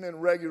 doctors came in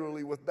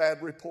regularly with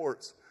bad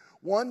reports.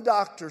 One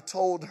doctor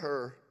told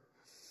her,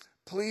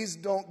 "Please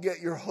don't get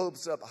your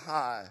hopes up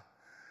high.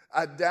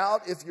 I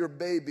doubt if your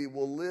baby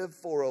will live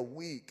for a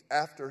week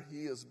after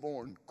he is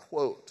born."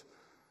 Quote.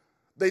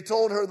 They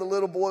told her the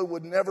little boy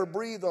would never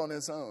breathe on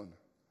his own.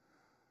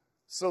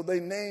 So they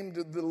named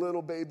the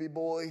little baby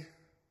boy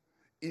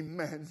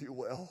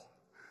Emmanuel.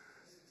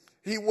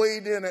 He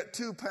weighed in at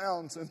 2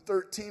 pounds and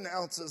 13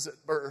 ounces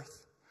at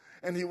birth.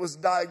 And he was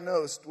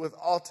diagnosed with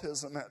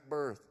autism at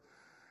birth.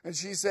 And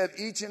she said,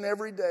 each and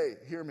every day,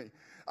 hear me,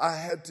 I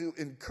had to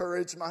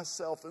encourage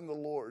myself in the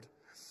Lord.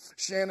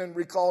 Shannon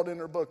recalled in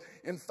her book,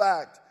 in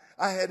fact,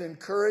 I had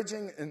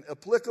encouraging and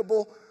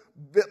applicable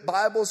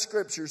Bible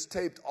scriptures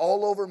taped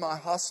all over my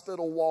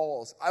hospital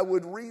walls. I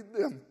would read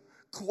them,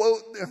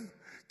 quote them,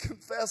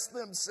 confess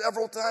them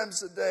several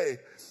times a day.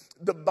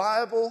 The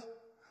Bible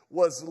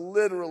was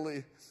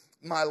literally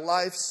my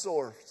life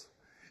source.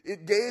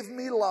 It gave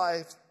me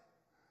life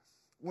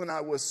when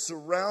I was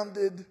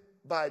surrounded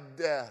by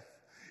death.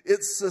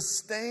 It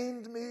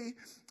sustained me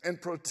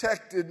and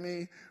protected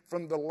me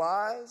from the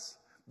lies,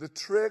 the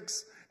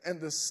tricks, and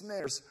the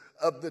snares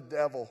of the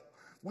devil.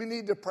 We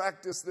need to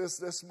practice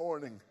this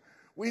morning.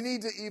 We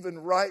need to even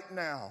right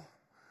now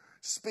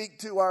speak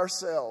to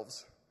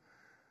ourselves.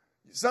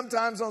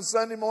 Sometimes on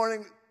Sunday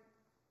morning,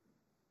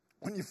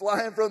 when you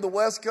fly in from the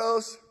West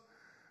Coast,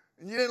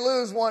 and you didn't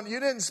lose one, you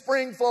didn't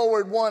spring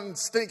forward 1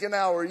 stinking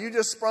hour. You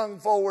just sprung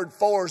forward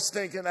 4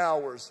 stinking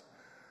hours.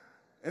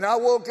 And I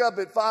woke up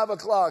at 5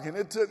 o'clock, and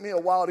it took me a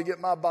while to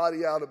get my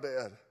body out of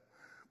bed.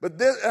 But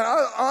this, and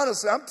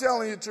honestly, I'm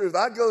telling you the truth.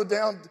 I go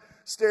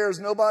downstairs,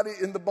 nobody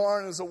in the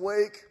barn is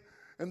awake,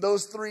 and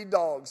those 3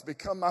 dogs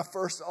become my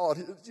first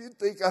audience. You'd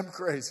think I'm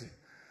crazy.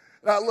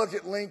 And I look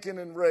at Lincoln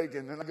and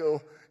Reagan, and I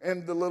go,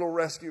 and the little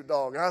rescue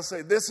dog. And I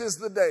say, this is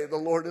the day the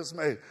Lord has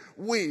made.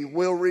 We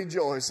will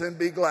rejoice and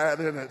be glad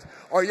in it.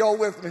 Are y'all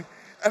with me?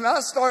 And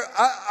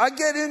I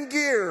get in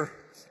gear.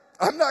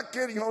 I'm not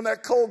kidding, on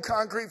that cold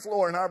concrete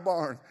floor in our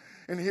barn.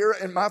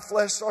 And my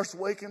flesh starts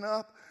waking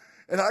up.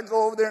 And I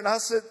go over there and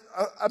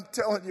I'm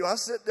telling you, I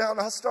sit down,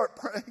 I start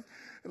praying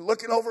and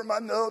looking over my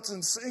notes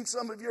and seeing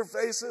some of your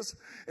faces.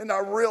 And I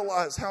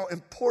realize how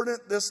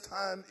important this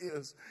time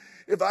is.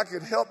 If I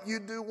could help you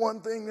do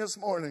one thing this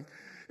morning,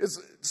 is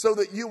so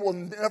that you will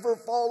never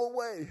fall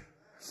away,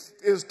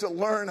 is to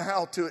learn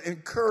how to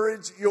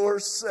encourage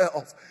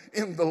yourself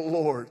in the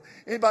Lord.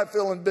 Anybody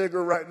feeling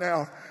bigger right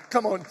now?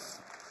 Come on.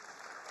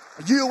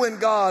 You and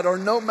God are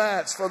no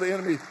match for the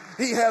enemy.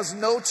 He has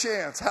no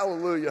chance.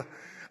 Hallelujah.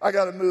 I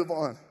got to move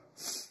on.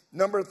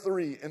 Number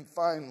 3, and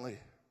finally,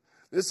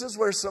 this is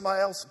where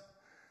somebody else,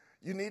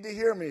 you need to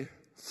hear me.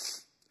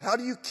 How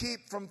do you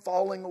keep from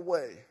falling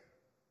away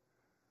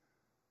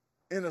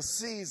in a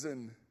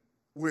season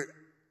where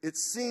it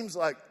seems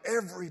like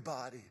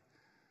everybody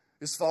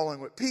is falling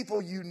away?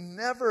 People you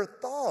never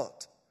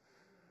thought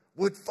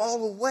would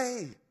fall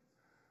away.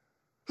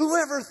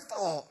 Whoever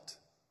thought?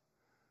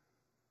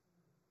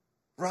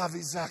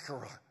 Ravi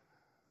Zachariah.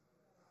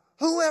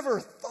 Whoever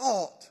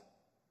thought?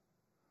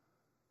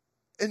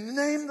 And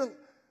a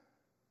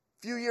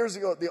few years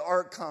ago at the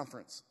ARC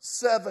conference,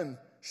 7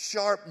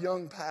 sharp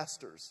young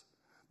pastors.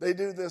 They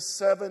do this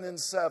 7 and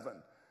 7.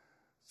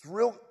 It's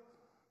real.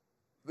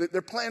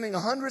 They're planting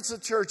hundreds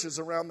of churches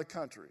around the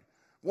country.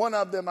 One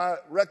of them, I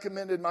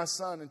recommended my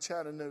son in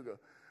Chattanooga.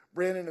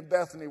 Brandon and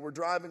Bethany were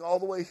driving all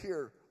the way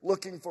here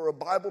looking for a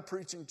Bible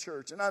preaching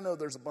church. And I know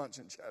there's a bunch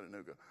in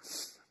Chattanooga.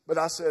 But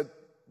I said,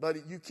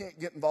 buddy, you can't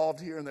get involved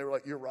here. And they were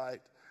like, you're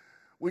right.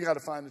 We got to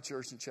find a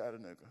church in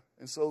Chattanooga.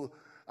 And so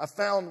I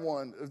found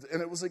one.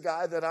 And it was a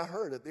guy that I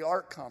heard at the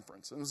ARC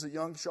conference. And it was a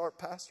young, sharp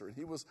pastor. And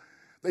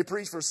they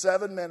preached for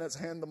 7 minutes,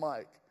 hand the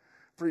mic.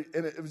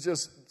 And it was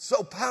just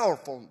so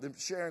powerful, them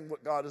sharing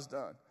what God has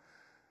done.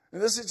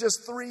 And this is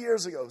just 3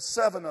 years ago,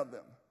 7 of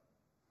them.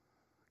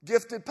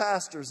 Gifted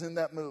pastors in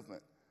that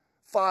movement.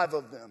 5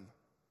 of them.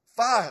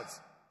 5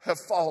 have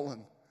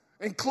fallen,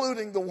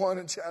 including the one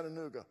in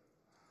Chattanooga.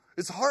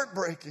 It's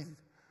heartbreaking.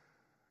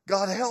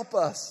 God help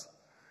us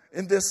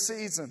in this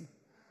season.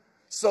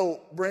 So,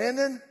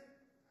 Brandon,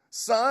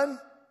 son,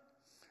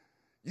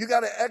 you got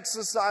to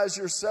exercise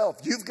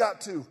yourself. You've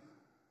got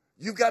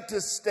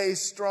to stay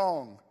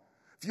strong.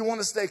 If you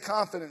want to stay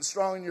confident and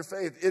strong in your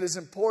faith, it is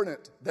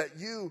important that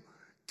you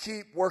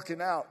keep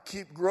working out,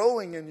 keep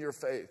growing in your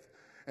faith.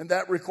 And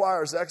that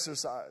requires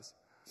exercise.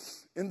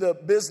 In the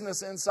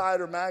Business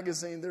Insider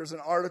magazine, there's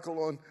an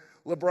article on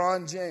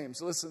LeBron James.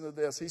 Listen to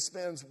this. He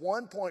spends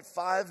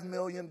 $1.5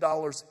 million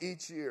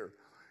each year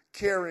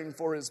caring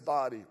for his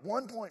body.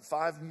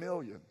 $1.5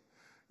 million.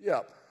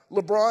 Yeah.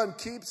 LeBron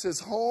keeps his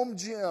home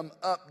gym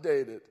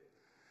updated.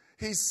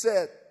 He's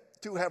said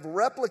to have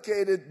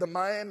replicated the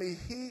Miami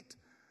Heat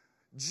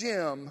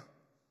gym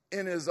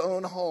in his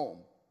own home,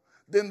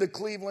 then the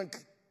Cleveland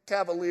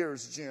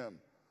Cavaliers gym,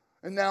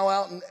 and now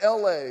out in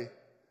LA,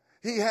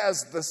 he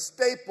has the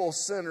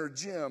Staples Center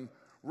gym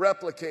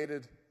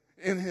replicated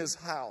in his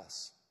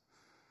house.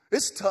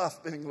 It's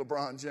tough being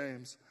LeBron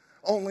James,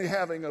 only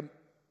having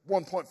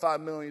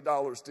 $1.5 million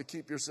to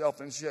keep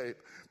yourself in shape.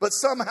 But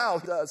somehow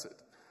he does it.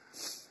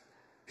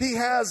 He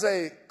has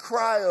a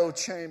cryo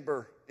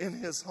chamber in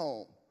his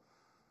home.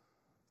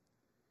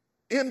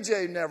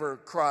 MJ never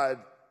cried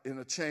in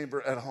a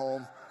chamber at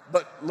home,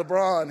 but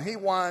LeBron, he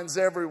whines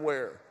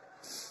everywhere.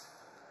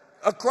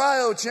 A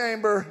cryo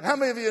chamber, how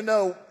many of you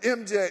know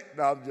MJ?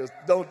 No,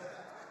 don't.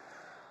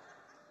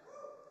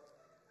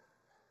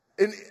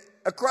 In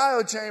a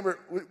cryo chamber,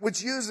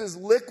 which uses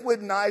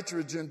liquid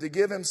nitrogen to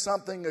give him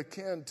something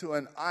akin to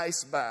an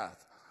ice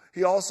bath.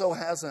 He also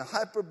has a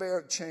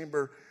hyperbaric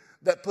chamber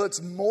that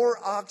puts more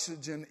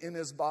oxygen in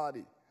his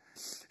body.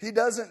 He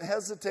doesn't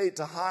hesitate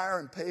to hire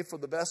and pay for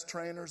the best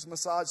trainers,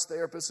 massage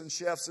therapists, and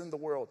chefs in the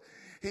world.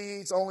 He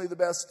eats only the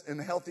best and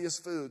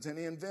healthiest foods, and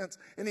he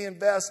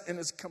invests in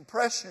his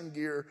compression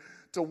gear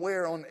to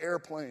wear on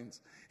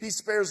airplanes. He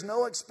spares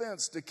no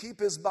expense to keep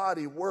his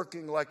body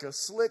working like a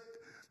slick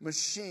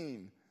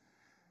machine.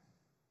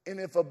 And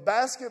if a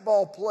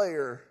basketball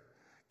player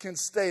can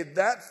stay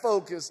that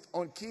focused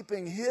on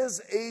keeping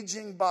his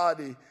aging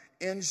body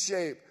in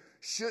shape,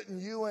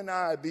 shouldn't you and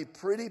I be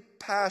pretty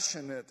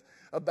passionate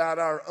about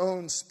our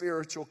own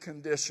spiritual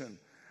condition?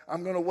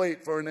 I'm going to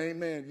wait for an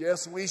amen.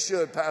 Yes, we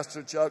should,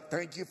 Pastor Chuck.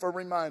 Thank you for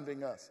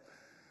reminding us.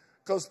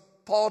 Because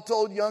Paul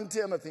told young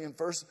Timothy in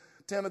 1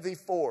 Timothy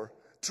 4,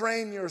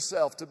 train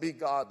yourself to be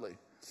godly.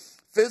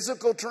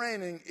 Physical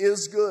training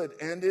is good,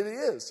 and it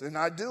is, and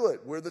I do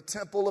it. We're the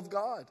temple of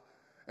God,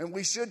 and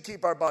we should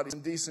keep our bodies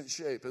in decent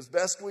shape as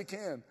best we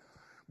can.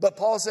 But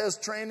Paul says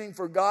training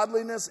for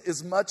godliness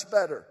is much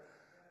better,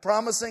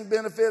 promising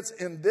benefits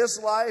in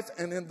this life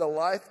and in the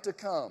life to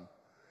come.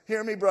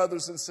 Hear me,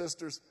 brothers and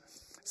sisters.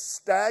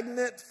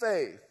 Stagnant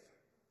faith,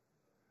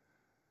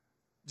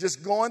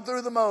 just going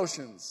through the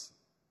motions,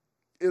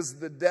 is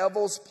the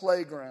devil's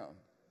playground.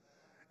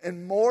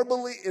 And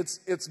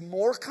it's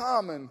more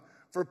common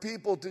for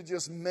people to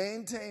just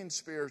maintain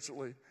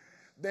spiritually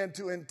than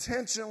to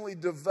intentionally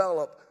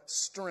develop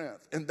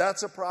strength. And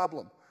that's a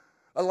problem.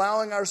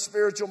 Allowing our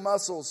spiritual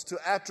muscles to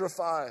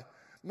atrophy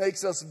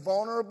makes us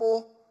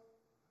vulnerable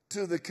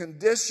to the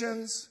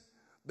conditions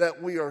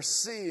that we are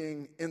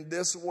seeing in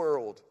this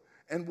world.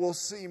 And we'll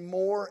see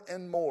more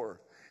and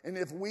more. And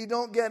if we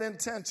don't get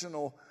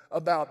intentional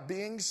about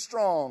being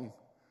strong,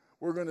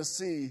 we're going to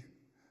see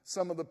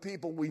some of the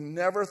people we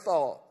never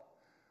thought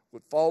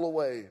would fall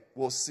away.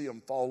 We'll see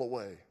them fall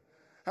away.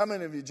 How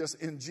many of you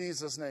just in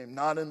Jesus' name,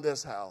 not in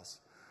this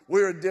house?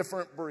 We're a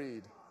different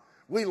breed.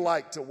 We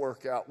like to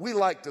work out. We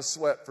like to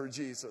sweat for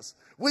Jesus.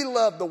 We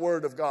love the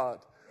Word of God.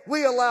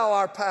 We allow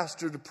our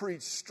pastor to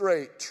preach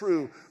straight,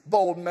 true,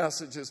 bold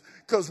messages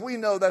because we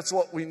know that's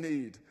what we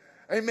need.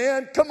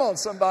 Amen? Come on,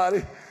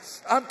 somebody.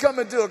 I'm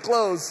coming to a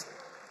close.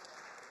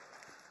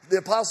 The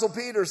Apostle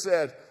Peter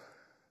said,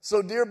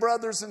 so dear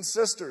brothers and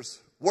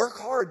sisters, work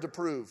hard to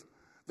prove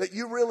that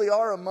you really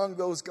are among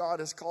those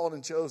God has called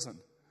and chosen.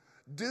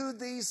 Do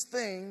these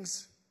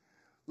things,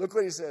 look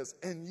what he says,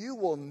 and you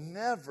will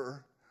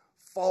never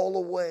fall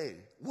away.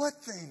 What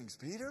things,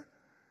 Peter?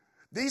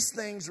 These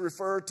things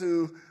refer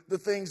to the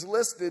things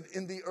listed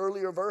in the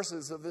earlier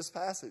verses of this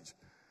passage.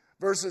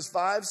 Verses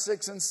 5,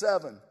 6, and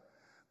 7.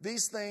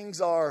 These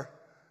things are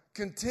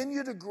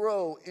continue to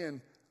grow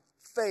in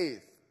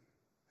faith,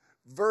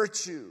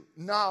 virtue,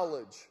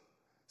 knowledge,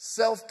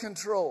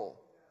 self-control,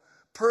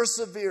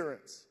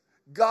 perseverance,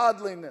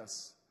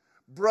 godliness,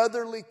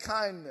 brotherly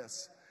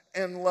kindness,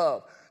 and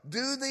love.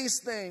 Do these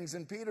things,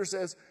 and Peter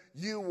says,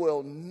 you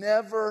will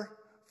never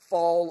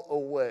fall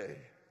away.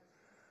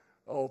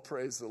 Oh,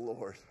 praise the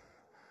Lord.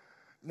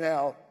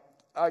 Now,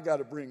 I got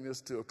to bring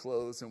this to a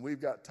close, and we've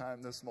got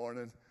time this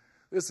morning.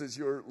 This is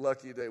your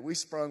lucky day. We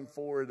sprung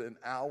forward an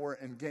hour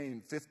and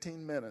gained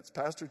 15 minutes.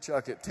 Pastor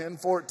Chuck at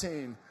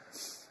 10:14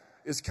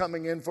 is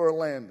coming in for a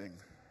landing.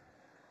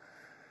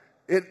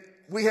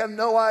 We have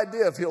no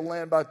idea if he'll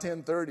land by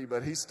 10:30,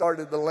 but he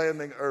started the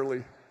landing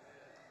early.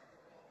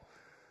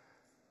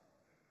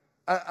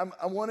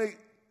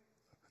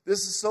 This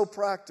is so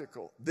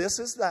practical. This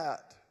is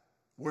that.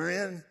 We're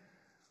in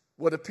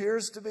what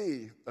appears to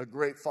be a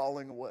great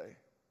falling away.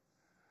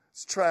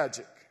 It's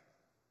tragic.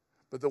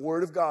 But the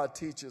Word of God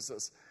teaches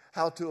us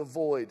how to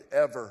avoid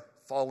ever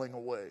falling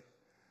away.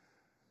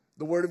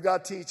 The Word of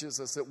God teaches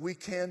us that we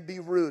can be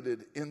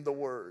rooted in the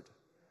Word.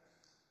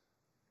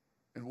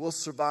 And we'll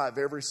survive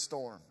every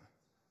storm.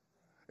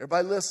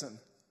 Everybody listen.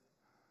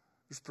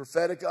 There's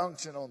prophetic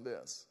unction on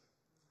this.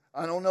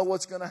 I don't know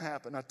what's going to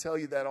happen. I tell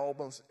you that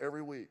almost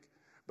every week.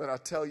 But I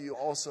tell you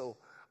also,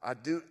 I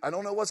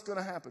don't know what's going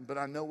to happen, but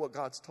I know what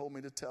God's told me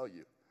to tell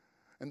you.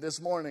 And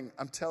this morning,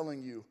 I'm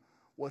telling you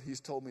what He's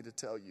told me to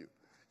tell you.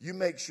 You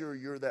make sure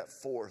you're in that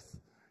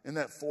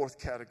fourth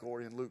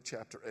category in Luke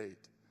chapter 8.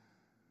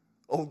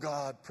 Oh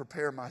God,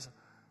 prepare my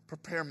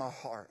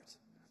heart.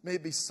 May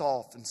it be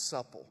soft and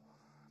supple.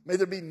 May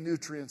there be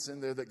nutrients in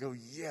there that go,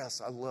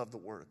 yes, I love the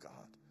Word of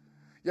God.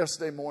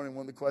 Yesterday morning,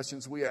 one of the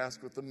questions we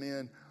asked with the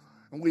men,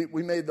 and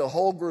we made the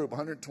whole group,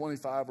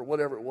 125 or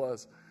whatever it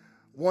was,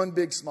 one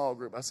big small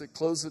group. I said,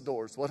 close the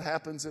doors. What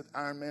happens at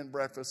Ironman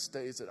breakfast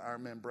stays at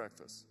Ironman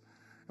breakfast.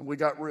 And we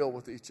got real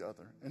with each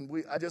other. And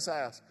I just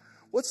asked,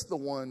 what's the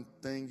one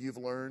thing you've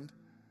learned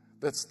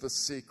that's the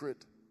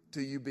secret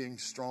to you being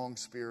strong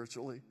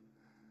spiritually?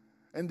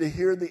 And to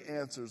hear the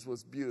answers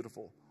was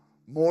beautiful.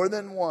 More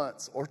than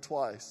once or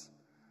twice,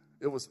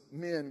 it was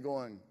men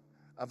going,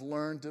 I've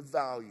learned to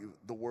value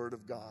the Word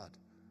of God.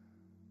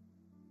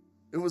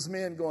 It was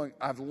men going,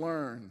 I've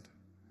learned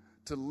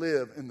to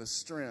live in the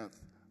strength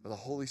of the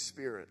Holy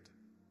Spirit.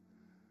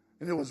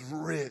 And it was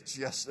rich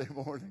yesterday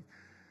morning.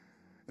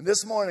 And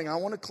this morning, I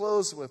want to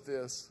close with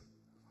this.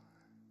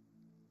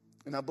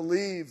 And I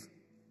believe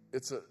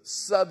it's a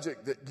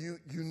subject that you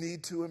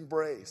need to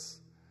embrace.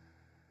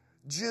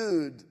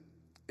 Jude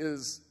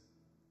is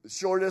the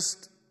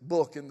shortest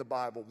book in the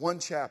Bible, one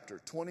chapter,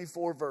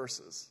 24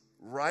 verses,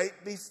 right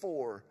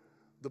before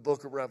the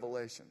book of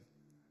Revelation.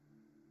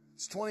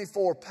 It's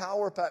 24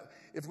 power-packed.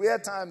 If we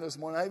had time this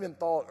morning, I even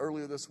thought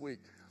earlier this week,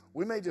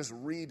 we may just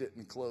read it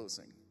in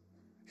closing.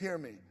 Hear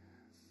me.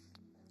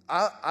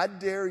 I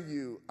dare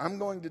you, I'm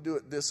going to do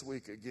it this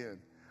week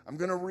again. I'm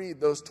going to read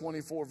those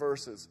 24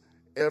 verses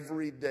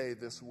every day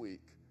this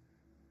week.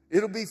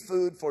 It'll be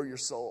food for your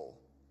soul.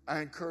 I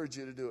encourage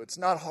you to do it. It's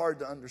not hard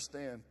to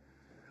understand.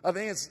 I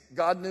think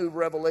God knew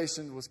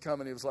Revelation was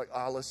coming. He was like,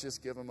 let's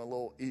just give them a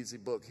little easy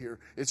book here.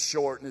 It's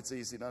short and it's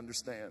easy to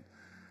understand.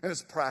 And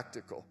it's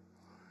practical.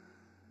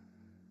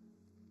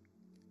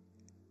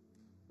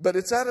 But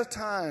it's at a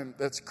time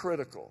that's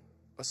critical.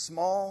 A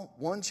small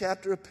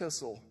one-chapter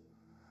epistle.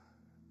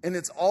 And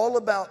it's all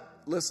about,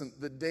 listen,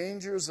 the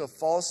dangers of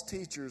false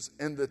teachers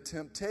and the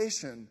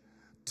temptation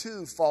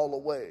to fall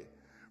away.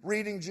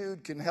 Reading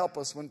Jude can help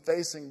us when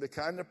facing the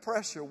kind of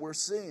pressure we're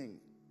seeing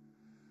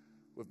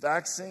with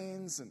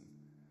vaccines and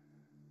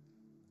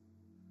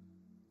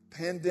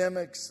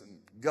pandemics and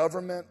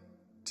government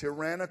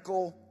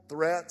tyrannical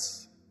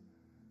threats.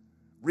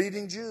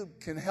 Reading Jude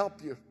can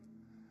help you.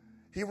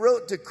 He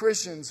wrote to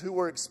Christians who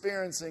were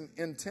experiencing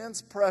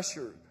intense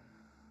pressure,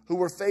 who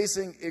were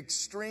facing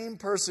extreme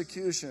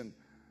persecution,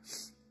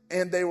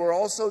 and they were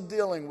also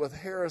dealing with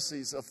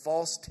heresies of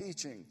false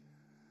teaching.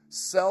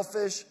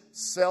 Selfish,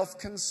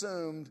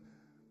 self-consumed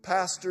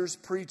pastors,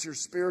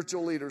 preachers,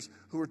 spiritual leaders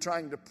who were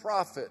trying to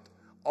profit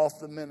off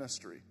the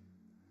ministry.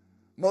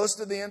 Most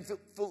of the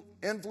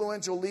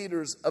influential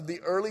leaders of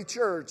the early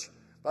church,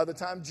 by the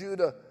time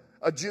Jude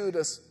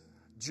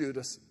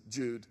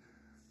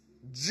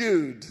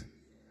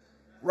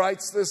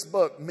writes this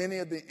book, many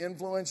of the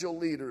influential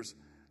leaders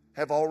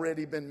have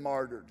already been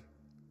martyred.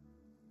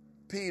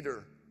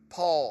 Peter,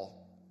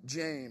 Paul,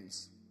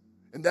 James.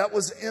 And that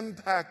was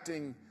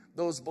impacting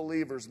those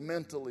believers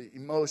mentally,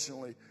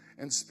 emotionally,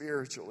 and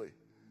spiritually.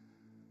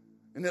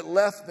 And it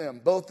left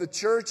them, both the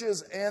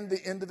churches and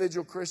the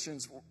individual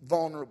Christians,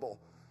 vulnerable.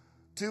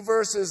 2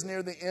 verses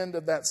near the end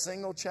of that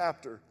single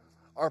chapter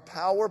are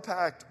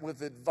power-packed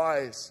with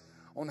advice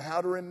on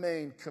how to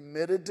remain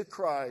committed to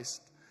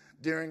Christ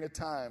during a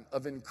time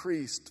of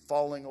increased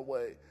falling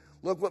away.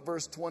 Look what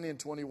verse 20 and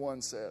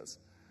 21 says.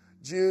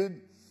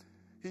 Jude,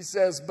 he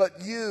says,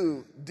 "But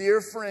you,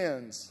 dear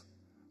friends,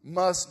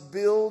 must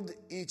build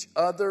each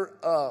other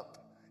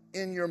up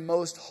in your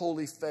most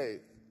holy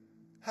faith."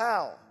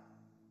 How?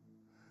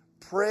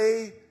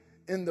 Pray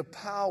in the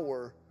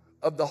power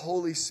of the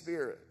Holy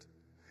Spirit.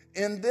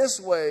 In this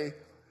way,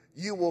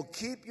 you will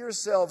keep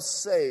yourselves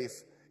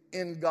safe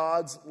in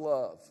God's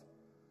love.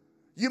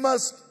 You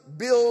must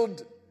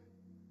build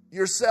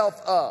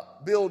yourself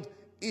up.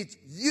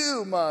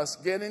 You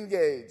must get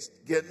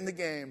engaged, get in the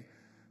game,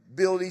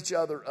 build each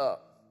other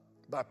up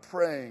by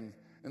praying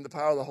in the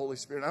power of the Holy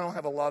Spirit. I don't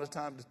have a lot of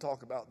time to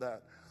talk about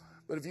that.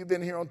 But if you've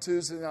been here on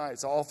Tuesday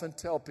nights, I often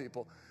tell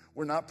people,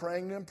 we're not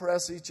praying to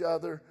impress each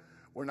other.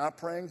 We're not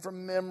praying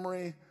from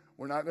memory.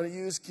 We're not going to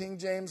use King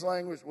James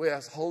language. We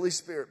ask Holy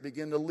Spirit,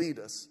 begin to lead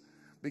us.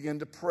 Begin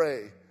to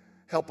pray.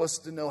 Help us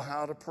to know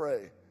how to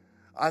pray.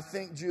 I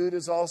think Jude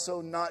is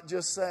also not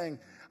just saying,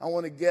 I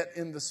want to get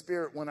in the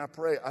Spirit when I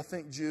pray. I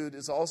think Jude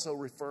is also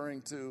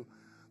referring to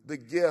the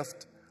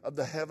gift of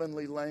the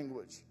heavenly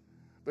language.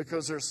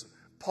 Because there's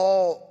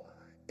Paul,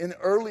 in an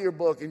earlier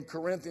book in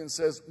Corinthians,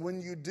 says,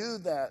 when you do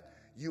that,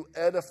 you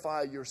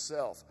edify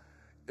yourself.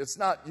 It's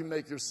not you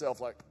make yourself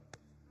like,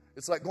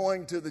 it's like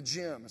going to the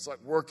gym. It's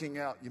like working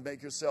out. You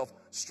make yourself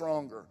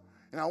stronger.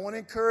 And I want to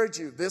encourage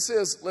you.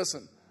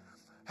 Listen,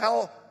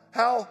 how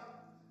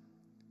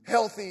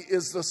healthy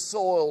is the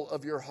soil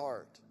of your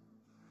heart?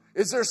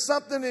 Is there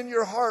something in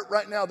your heart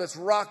right now that's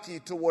rocky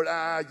toward,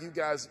 you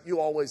guys, you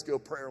always go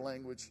prayer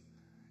language.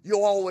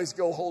 You always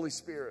go Holy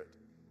Spirit.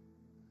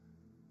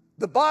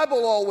 The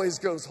Bible always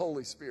goes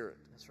Holy Spirit.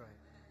 That's right.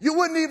 You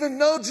wouldn't even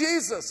know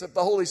Jesus if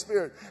the Holy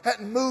Spirit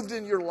hadn't moved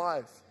in your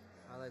life.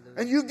 Hallelujah.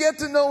 And you get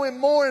to know Him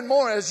more and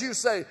more as you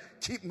say,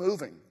 keep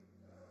moving.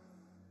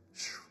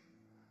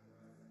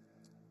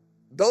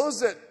 Those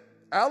that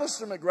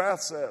Alistair McGrath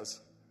says,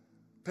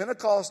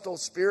 Pentecostal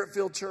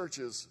Spirit-filled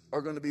churches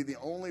are going to be the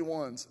only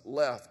ones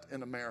left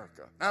in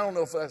America. I don't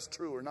know if that's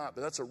true or not,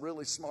 but that's a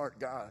really smart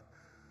guy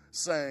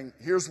saying,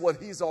 here's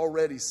what he's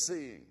already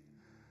seeing.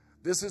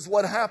 This is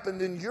what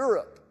happened in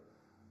Europe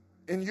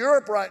In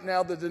Europe right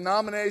now, the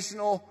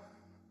denominational,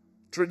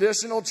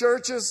 traditional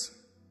churches,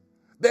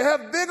 they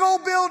have big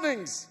old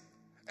buildings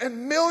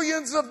and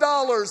millions of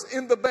dollars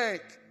in the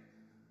bank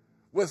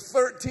with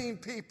 13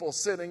 people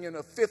sitting in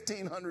a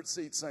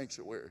 1,500-seat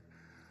sanctuary.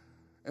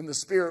 And the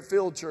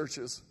Spirit-filled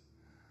churches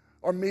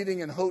are meeting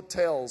in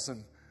hotels,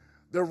 and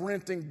they're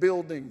renting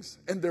buildings,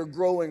 and they're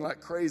growing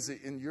like crazy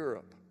in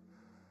Europe.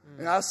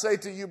 And I say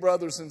to you,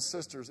 brothers and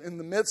sisters, in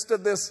the midst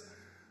of this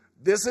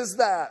is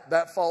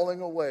that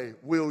falling away,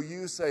 will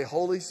you say,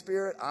 Holy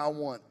Spirit, I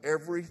want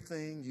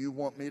everything you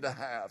want me to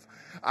have.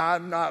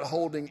 I'm not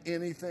holding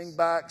anything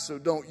back, so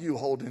don't you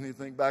hold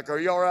anything back. Are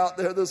y'all out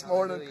there this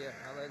morning? Hallelujah.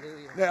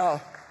 Hallelujah.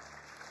 Now,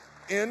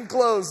 in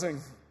closing,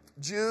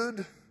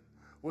 Jude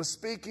was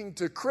speaking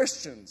to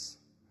Christians,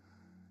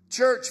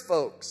 church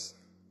folks,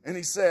 and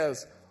he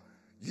says,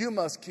 you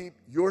must keep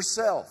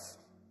yourself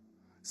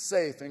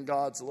safe in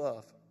God's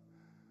love.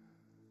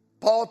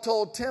 Paul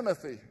told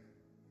Timothy,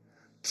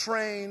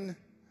 train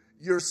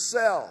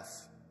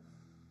yourself.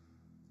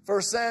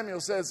 1 Samuel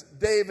says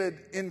David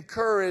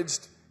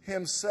encouraged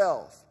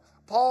himself.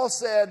 Paul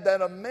said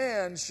that a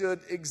man should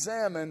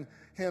examine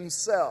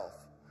himself.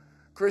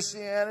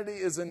 Christianity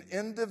is an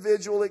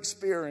individual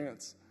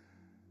experience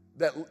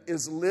that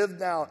is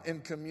lived out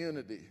in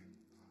community.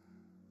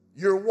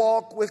 Your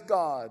walk with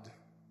God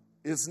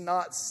is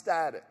not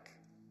static.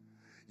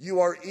 You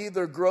are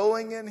either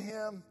growing in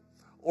Him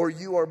or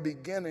you are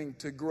beginning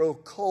to grow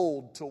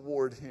cold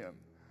toward Him.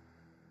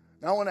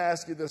 Now I want to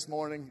ask you this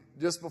morning,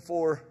 just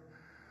before,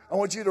 I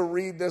want you to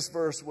read this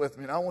verse with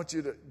me. And I want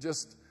you to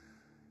just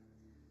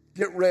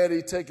get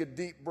ready, take a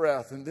deep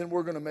breath, and then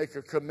we're going to make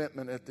a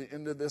commitment at the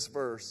end of this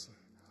verse.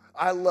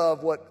 I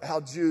love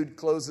how Jude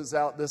closes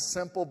out this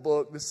simple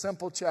book, this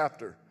simple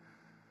chapter.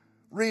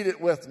 Read it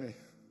with me.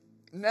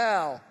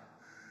 Now,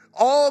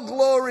 all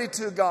glory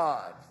to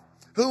God,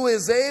 who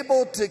is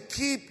able to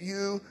keep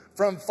you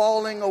from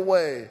falling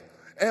away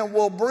and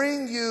will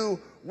bring you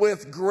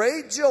with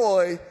great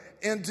joy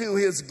into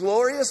His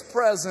glorious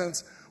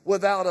presence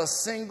without a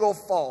single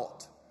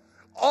fault.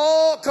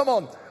 All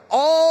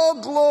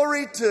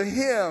glory to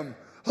Him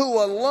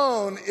who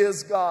alone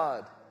is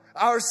God,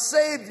 our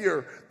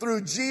Savior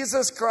through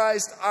Jesus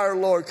Christ our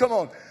Lord. Come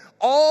on.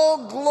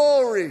 All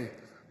glory,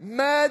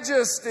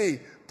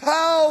 majesty,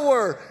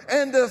 power,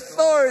 and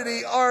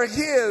authority are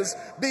His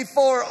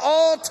before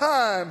all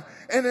time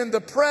and in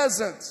the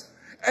present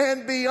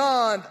and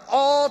beyond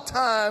all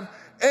time.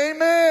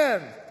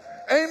 Amen.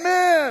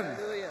 Amen.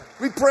 Hallelujah.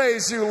 We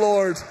praise you,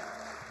 Lord.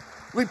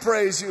 We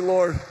praise you,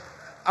 Lord.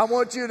 I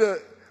want to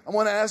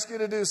ask you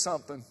to do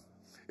something.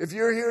 If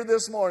you're here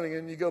this morning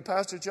and you go,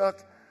 Pastor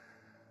Chuck,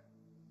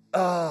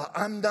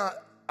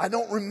 I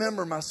don't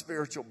remember my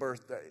spiritual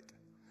birth date.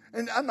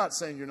 And I'm not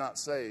saying you're not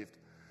saved.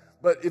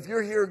 But if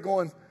you're here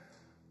going,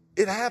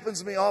 it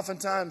happens to me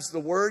oftentimes, the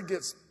word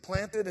gets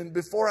planted, and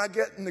before I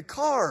get in the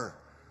car,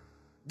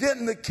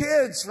 getting the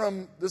kids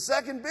from the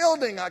second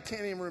building, I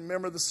can't even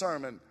remember the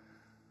sermon.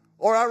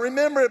 Or I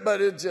remember it, but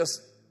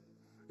it's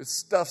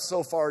stuffed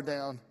so far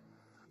down.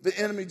 The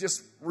enemy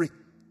just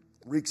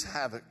wreaks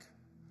havoc.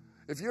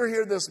 If you're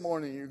here this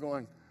morning, you're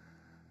going,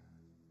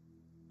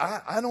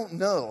 I don't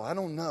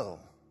know.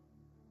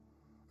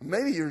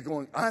 Maybe you're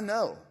going, I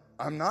know,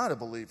 I'm not a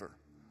believer.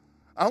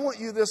 I want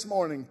you this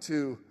morning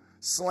to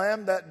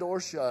slam that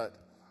door shut.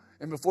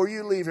 And before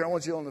you leave here, I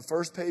want you on the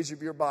first page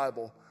of your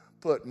Bible,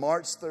 put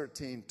March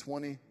 13,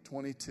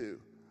 2022,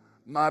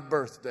 my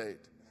birth date.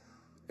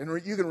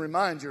 And you can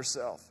remind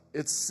yourself,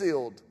 it's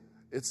sealed,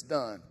 it's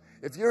done.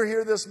 If you're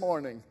here this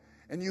morning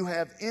and you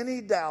have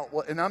any doubt,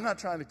 and I'm not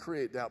trying to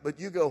create doubt, but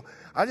you go,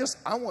 I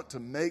want to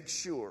make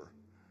sure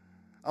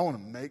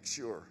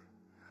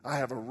I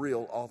have a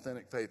real,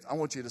 authentic faith. I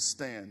want you to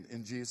stand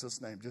in Jesus'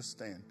 name. Just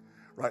stand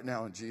right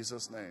now in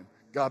Jesus' name.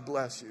 God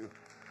bless you.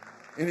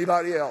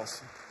 Anybody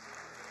else?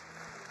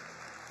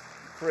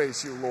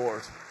 Praise you,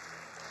 Lord.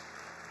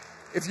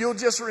 If you'll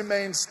just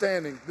remain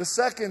standing. The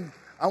second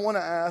I want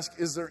to ask,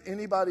 is there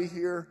anybody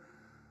here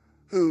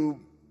who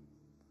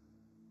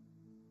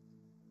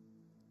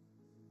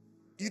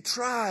you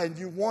try and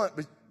you want,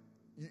 but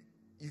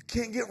you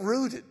can't get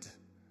rooted?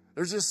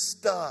 There's just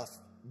stuff,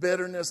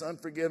 bitterness,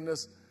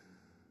 unforgiveness,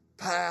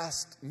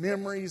 past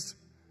memories.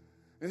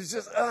 And it's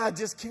just, I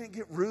just can't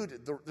get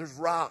rooted. There's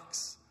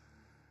rocks.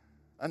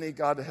 I need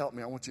God to help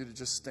me. I want you to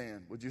just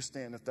stand. Would you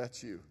stand if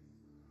that's you?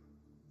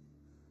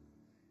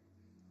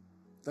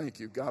 Thank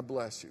you. God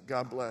bless you.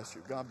 God bless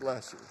you. God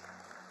bless you.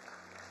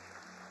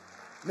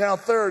 Now,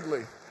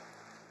 thirdly,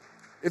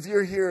 if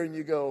you're here and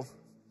you go,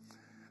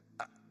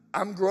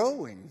 I'm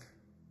growing,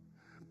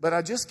 but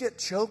I just get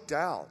choked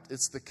out.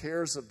 It's the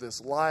cares of this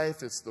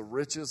life. It's the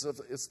riches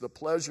it's the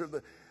pleasure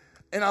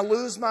and I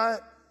lose my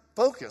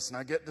focus and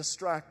I get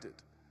distracted.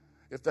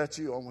 If that's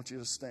you, I want you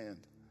to stand.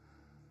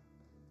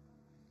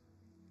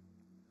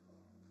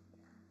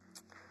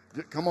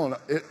 Come on.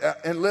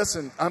 And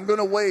listen, I'm going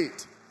to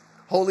wait.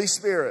 Holy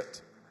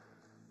Spirit,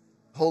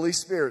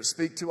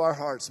 speak to our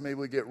hearts. May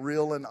we get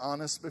real and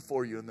honest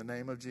before you in the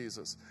name of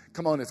Jesus.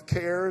 Come on, if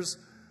cares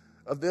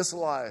of this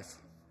life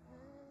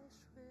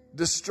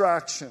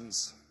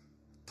distractions,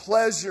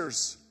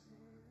 pleasures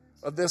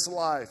of this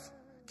life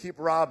keep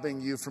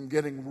robbing you from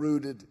getting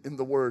rooted in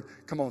the Word.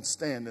 Come on,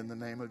 stand in the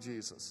name of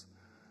Jesus.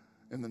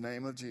 In the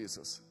name of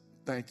Jesus.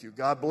 Thank you.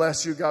 God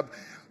bless you. God,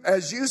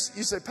 as you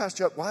say,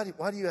 Pastor Chuck, why do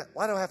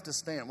I have to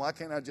stand? Why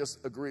can't I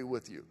just agree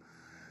with you?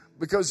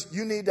 Because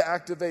you need to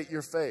activate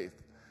your faith.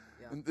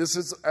 Yeah. And this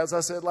is, as I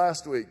said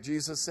last week,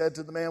 Jesus said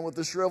to the man with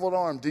the shriveled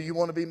arm, do you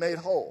want to be made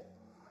whole?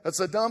 That's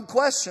a dumb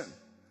question,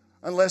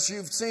 unless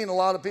you've seen a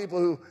lot of people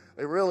who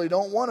they really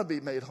don't want to be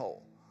made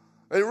whole.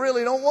 They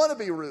really don't want to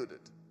be rooted.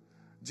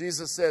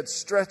 Jesus said,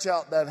 stretch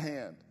out that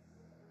hand.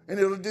 And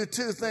it'll do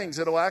two things.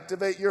 It'll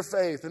activate your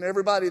faith. And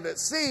everybody that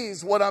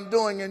sees what I'm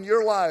doing in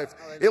your life,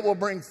 it will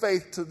bring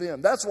faith to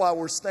them. That's why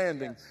we're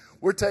standing. Yes.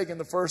 We're taking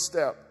the first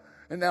step.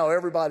 And now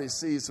everybody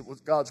sees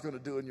what God's going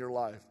to do in your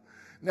life.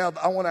 Now,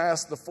 I want to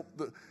ask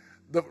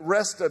the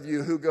rest of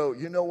you who go,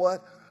 you know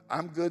what?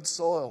 I'm good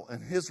soil.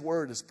 And His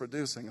Word is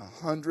producing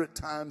 100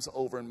 times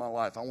over in my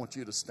life. I want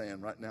you to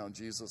stand right now in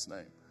Jesus'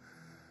 name.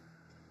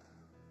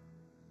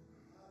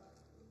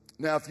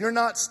 Now, if you're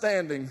not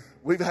standing,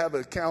 we have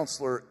a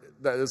counselor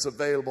that is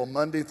available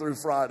Monday through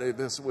Friday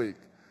this week.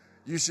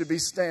 You should be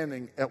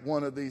standing at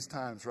one of these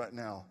times right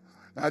now.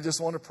 And I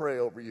just want to pray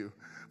over you.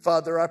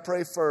 Father, I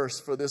pray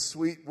first for this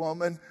sweet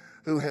woman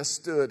who has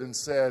stood and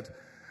said,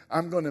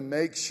 I'm going to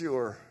make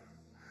sure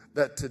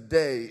that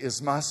today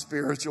is my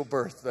spiritual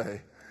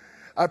birthday.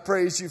 I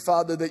praise you,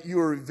 Father, that you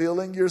are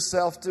revealing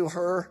yourself to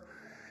her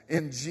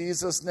in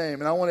Jesus' name.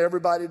 And I want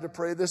everybody to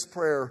pray this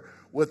prayer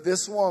with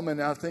this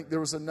woman. I think there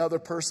was another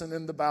person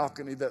in the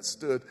balcony that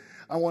stood.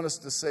 I want us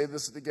to say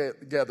this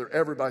together.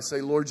 Everybody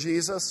say, Lord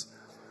Jesus,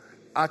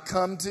 I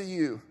come to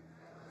you.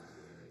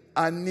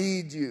 I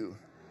need you.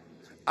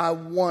 I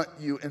want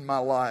you in my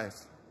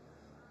life.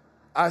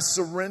 I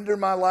surrender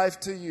my life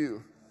to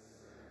you.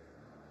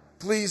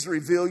 Please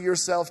reveal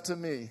yourself to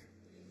me.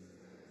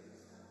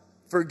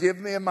 Forgive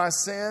me of my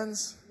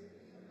sins.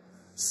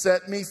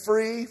 Set me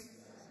free.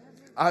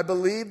 I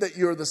believe that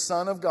you're the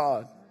Son of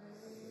God.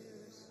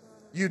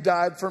 You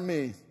died for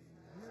me.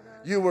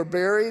 You were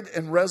buried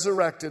and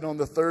resurrected on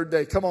the third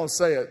day. Come on,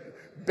 say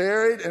it.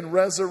 Buried and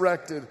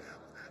resurrected.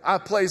 I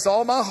place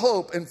all my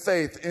hope and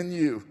faith in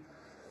you.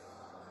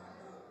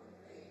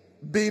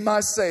 Be my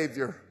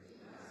Savior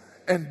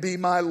and be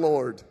my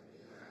Lord.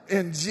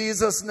 In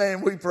Jesus'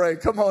 name we pray.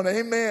 Come on,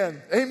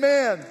 amen.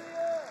 Amen.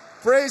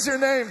 Praise your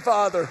name,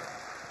 Father.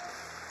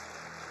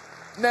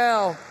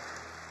 Now,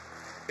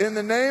 in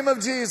the name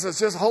of Jesus,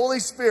 just Holy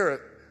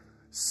Spirit,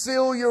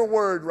 seal your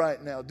word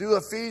right now. Do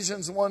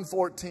Ephesians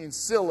 1:14.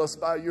 Seal us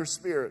by your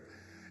Spirit.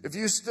 If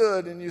you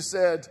stood and you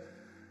said,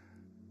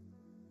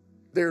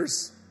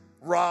 there's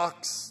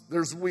rocks,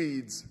 there's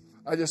weeds,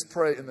 I just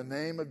pray in the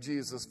name of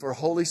Jesus for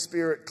Holy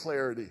Spirit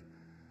clarity.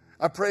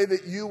 I pray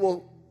that you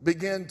will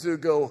begin to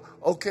go,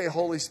 okay,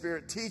 Holy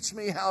Spirit, teach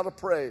me how to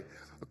pray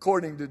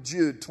according to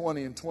Jude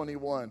 20 and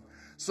 21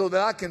 so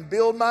that I can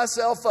build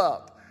myself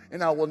up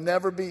and I will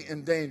never be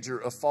in danger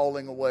of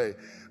falling away.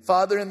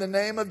 Father, in the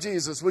name of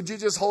Jesus, would you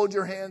just hold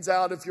your hands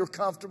out if you're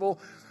comfortable,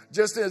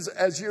 just as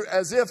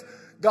if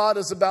God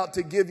is about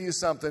to give you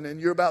something and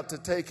you're about to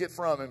take it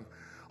from Him.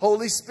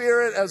 Holy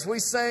Spirit, as we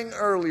sang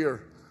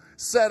earlier,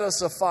 set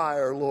us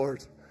afire,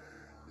 Lord.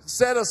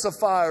 Set us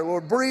afire,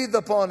 Lord. Breathe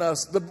upon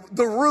us the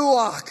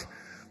Ruach,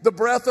 the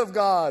breath of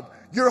God,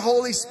 your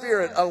Holy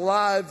Spirit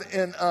alive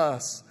in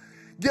us.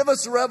 Give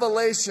us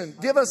revelation.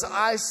 Give us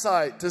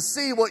eyesight to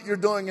see what you're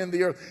doing in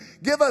the earth.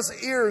 Give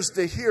us ears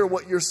to hear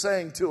what you're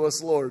saying to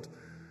us, Lord.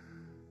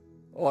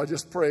 Oh, I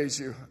just praise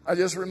you. I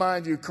just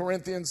remind you,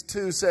 Corinthians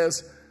 2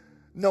 says,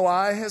 no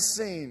eye has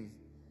seen.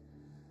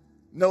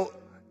 No,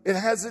 it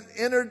hasn't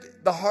entered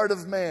the heart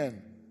of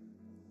man.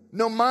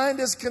 No mind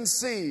has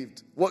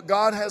conceived what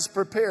God has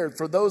prepared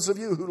for those of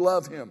you who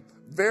love Him.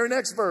 Very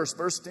next verse,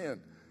 verse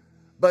 10.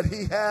 But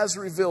He has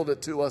revealed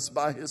it to us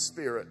by His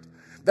Spirit.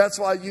 That's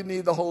why you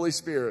need the Holy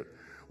Spirit.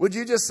 Would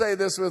you just say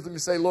this with me?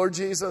 Say, Lord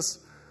Jesus,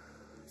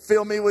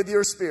 fill me with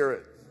your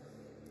Spirit.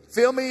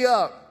 Fill me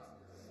up.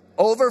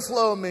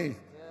 Overflow me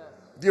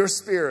with your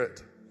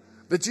Spirit,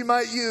 that you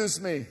might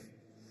use me.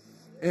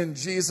 In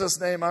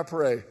Jesus' name I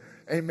pray.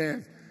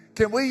 Amen.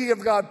 Can we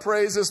give God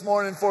praise this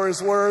morning for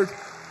His word?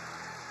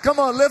 Come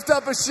on, lift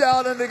up a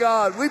shout unto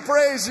God. We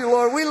praise you,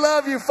 Lord. We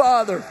love you,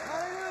 Father.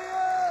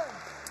 Hallelujah.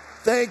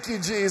 Thank you,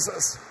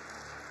 Jesus.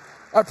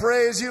 I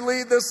pray as you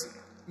lead this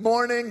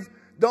morning,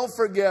 don't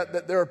forget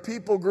that there are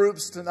people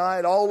groups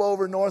tonight all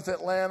over North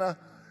Atlanta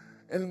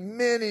and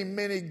many,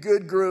 many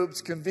good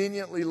groups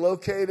conveniently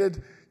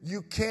located.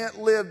 You can't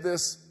live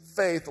this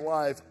faith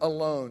life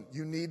alone.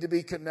 You need to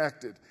be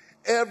connected.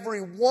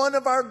 Every one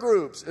of our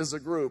groups is a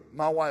group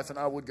my wife and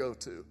I would go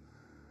to.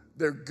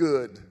 They're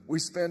good. We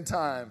spend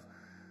time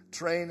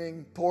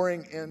training,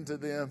 pouring into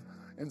them.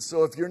 And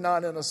so if you're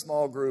not in a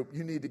small group,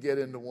 you need to get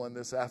into one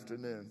this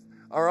afternoon.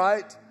 All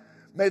right?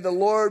 May the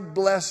Lord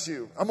bless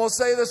you. I'm going to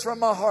say this from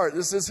my heart.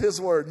 This is His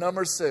word,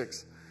 number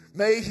 6.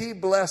 May He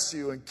bless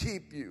you and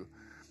keep you.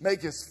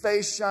 Make His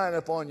face shine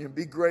upon you and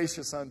be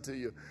gracious unto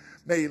you.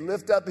 May he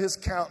lift up his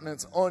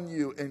countenance on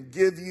you and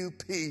give you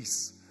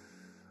peace,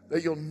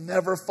 that you'll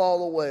never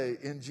fall away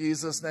in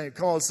Jesus' name.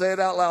 Come on, say it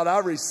out loud. I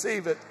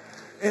receive it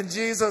in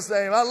Jesus'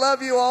 name. I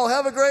love you all.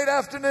 Have a great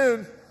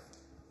afternoon.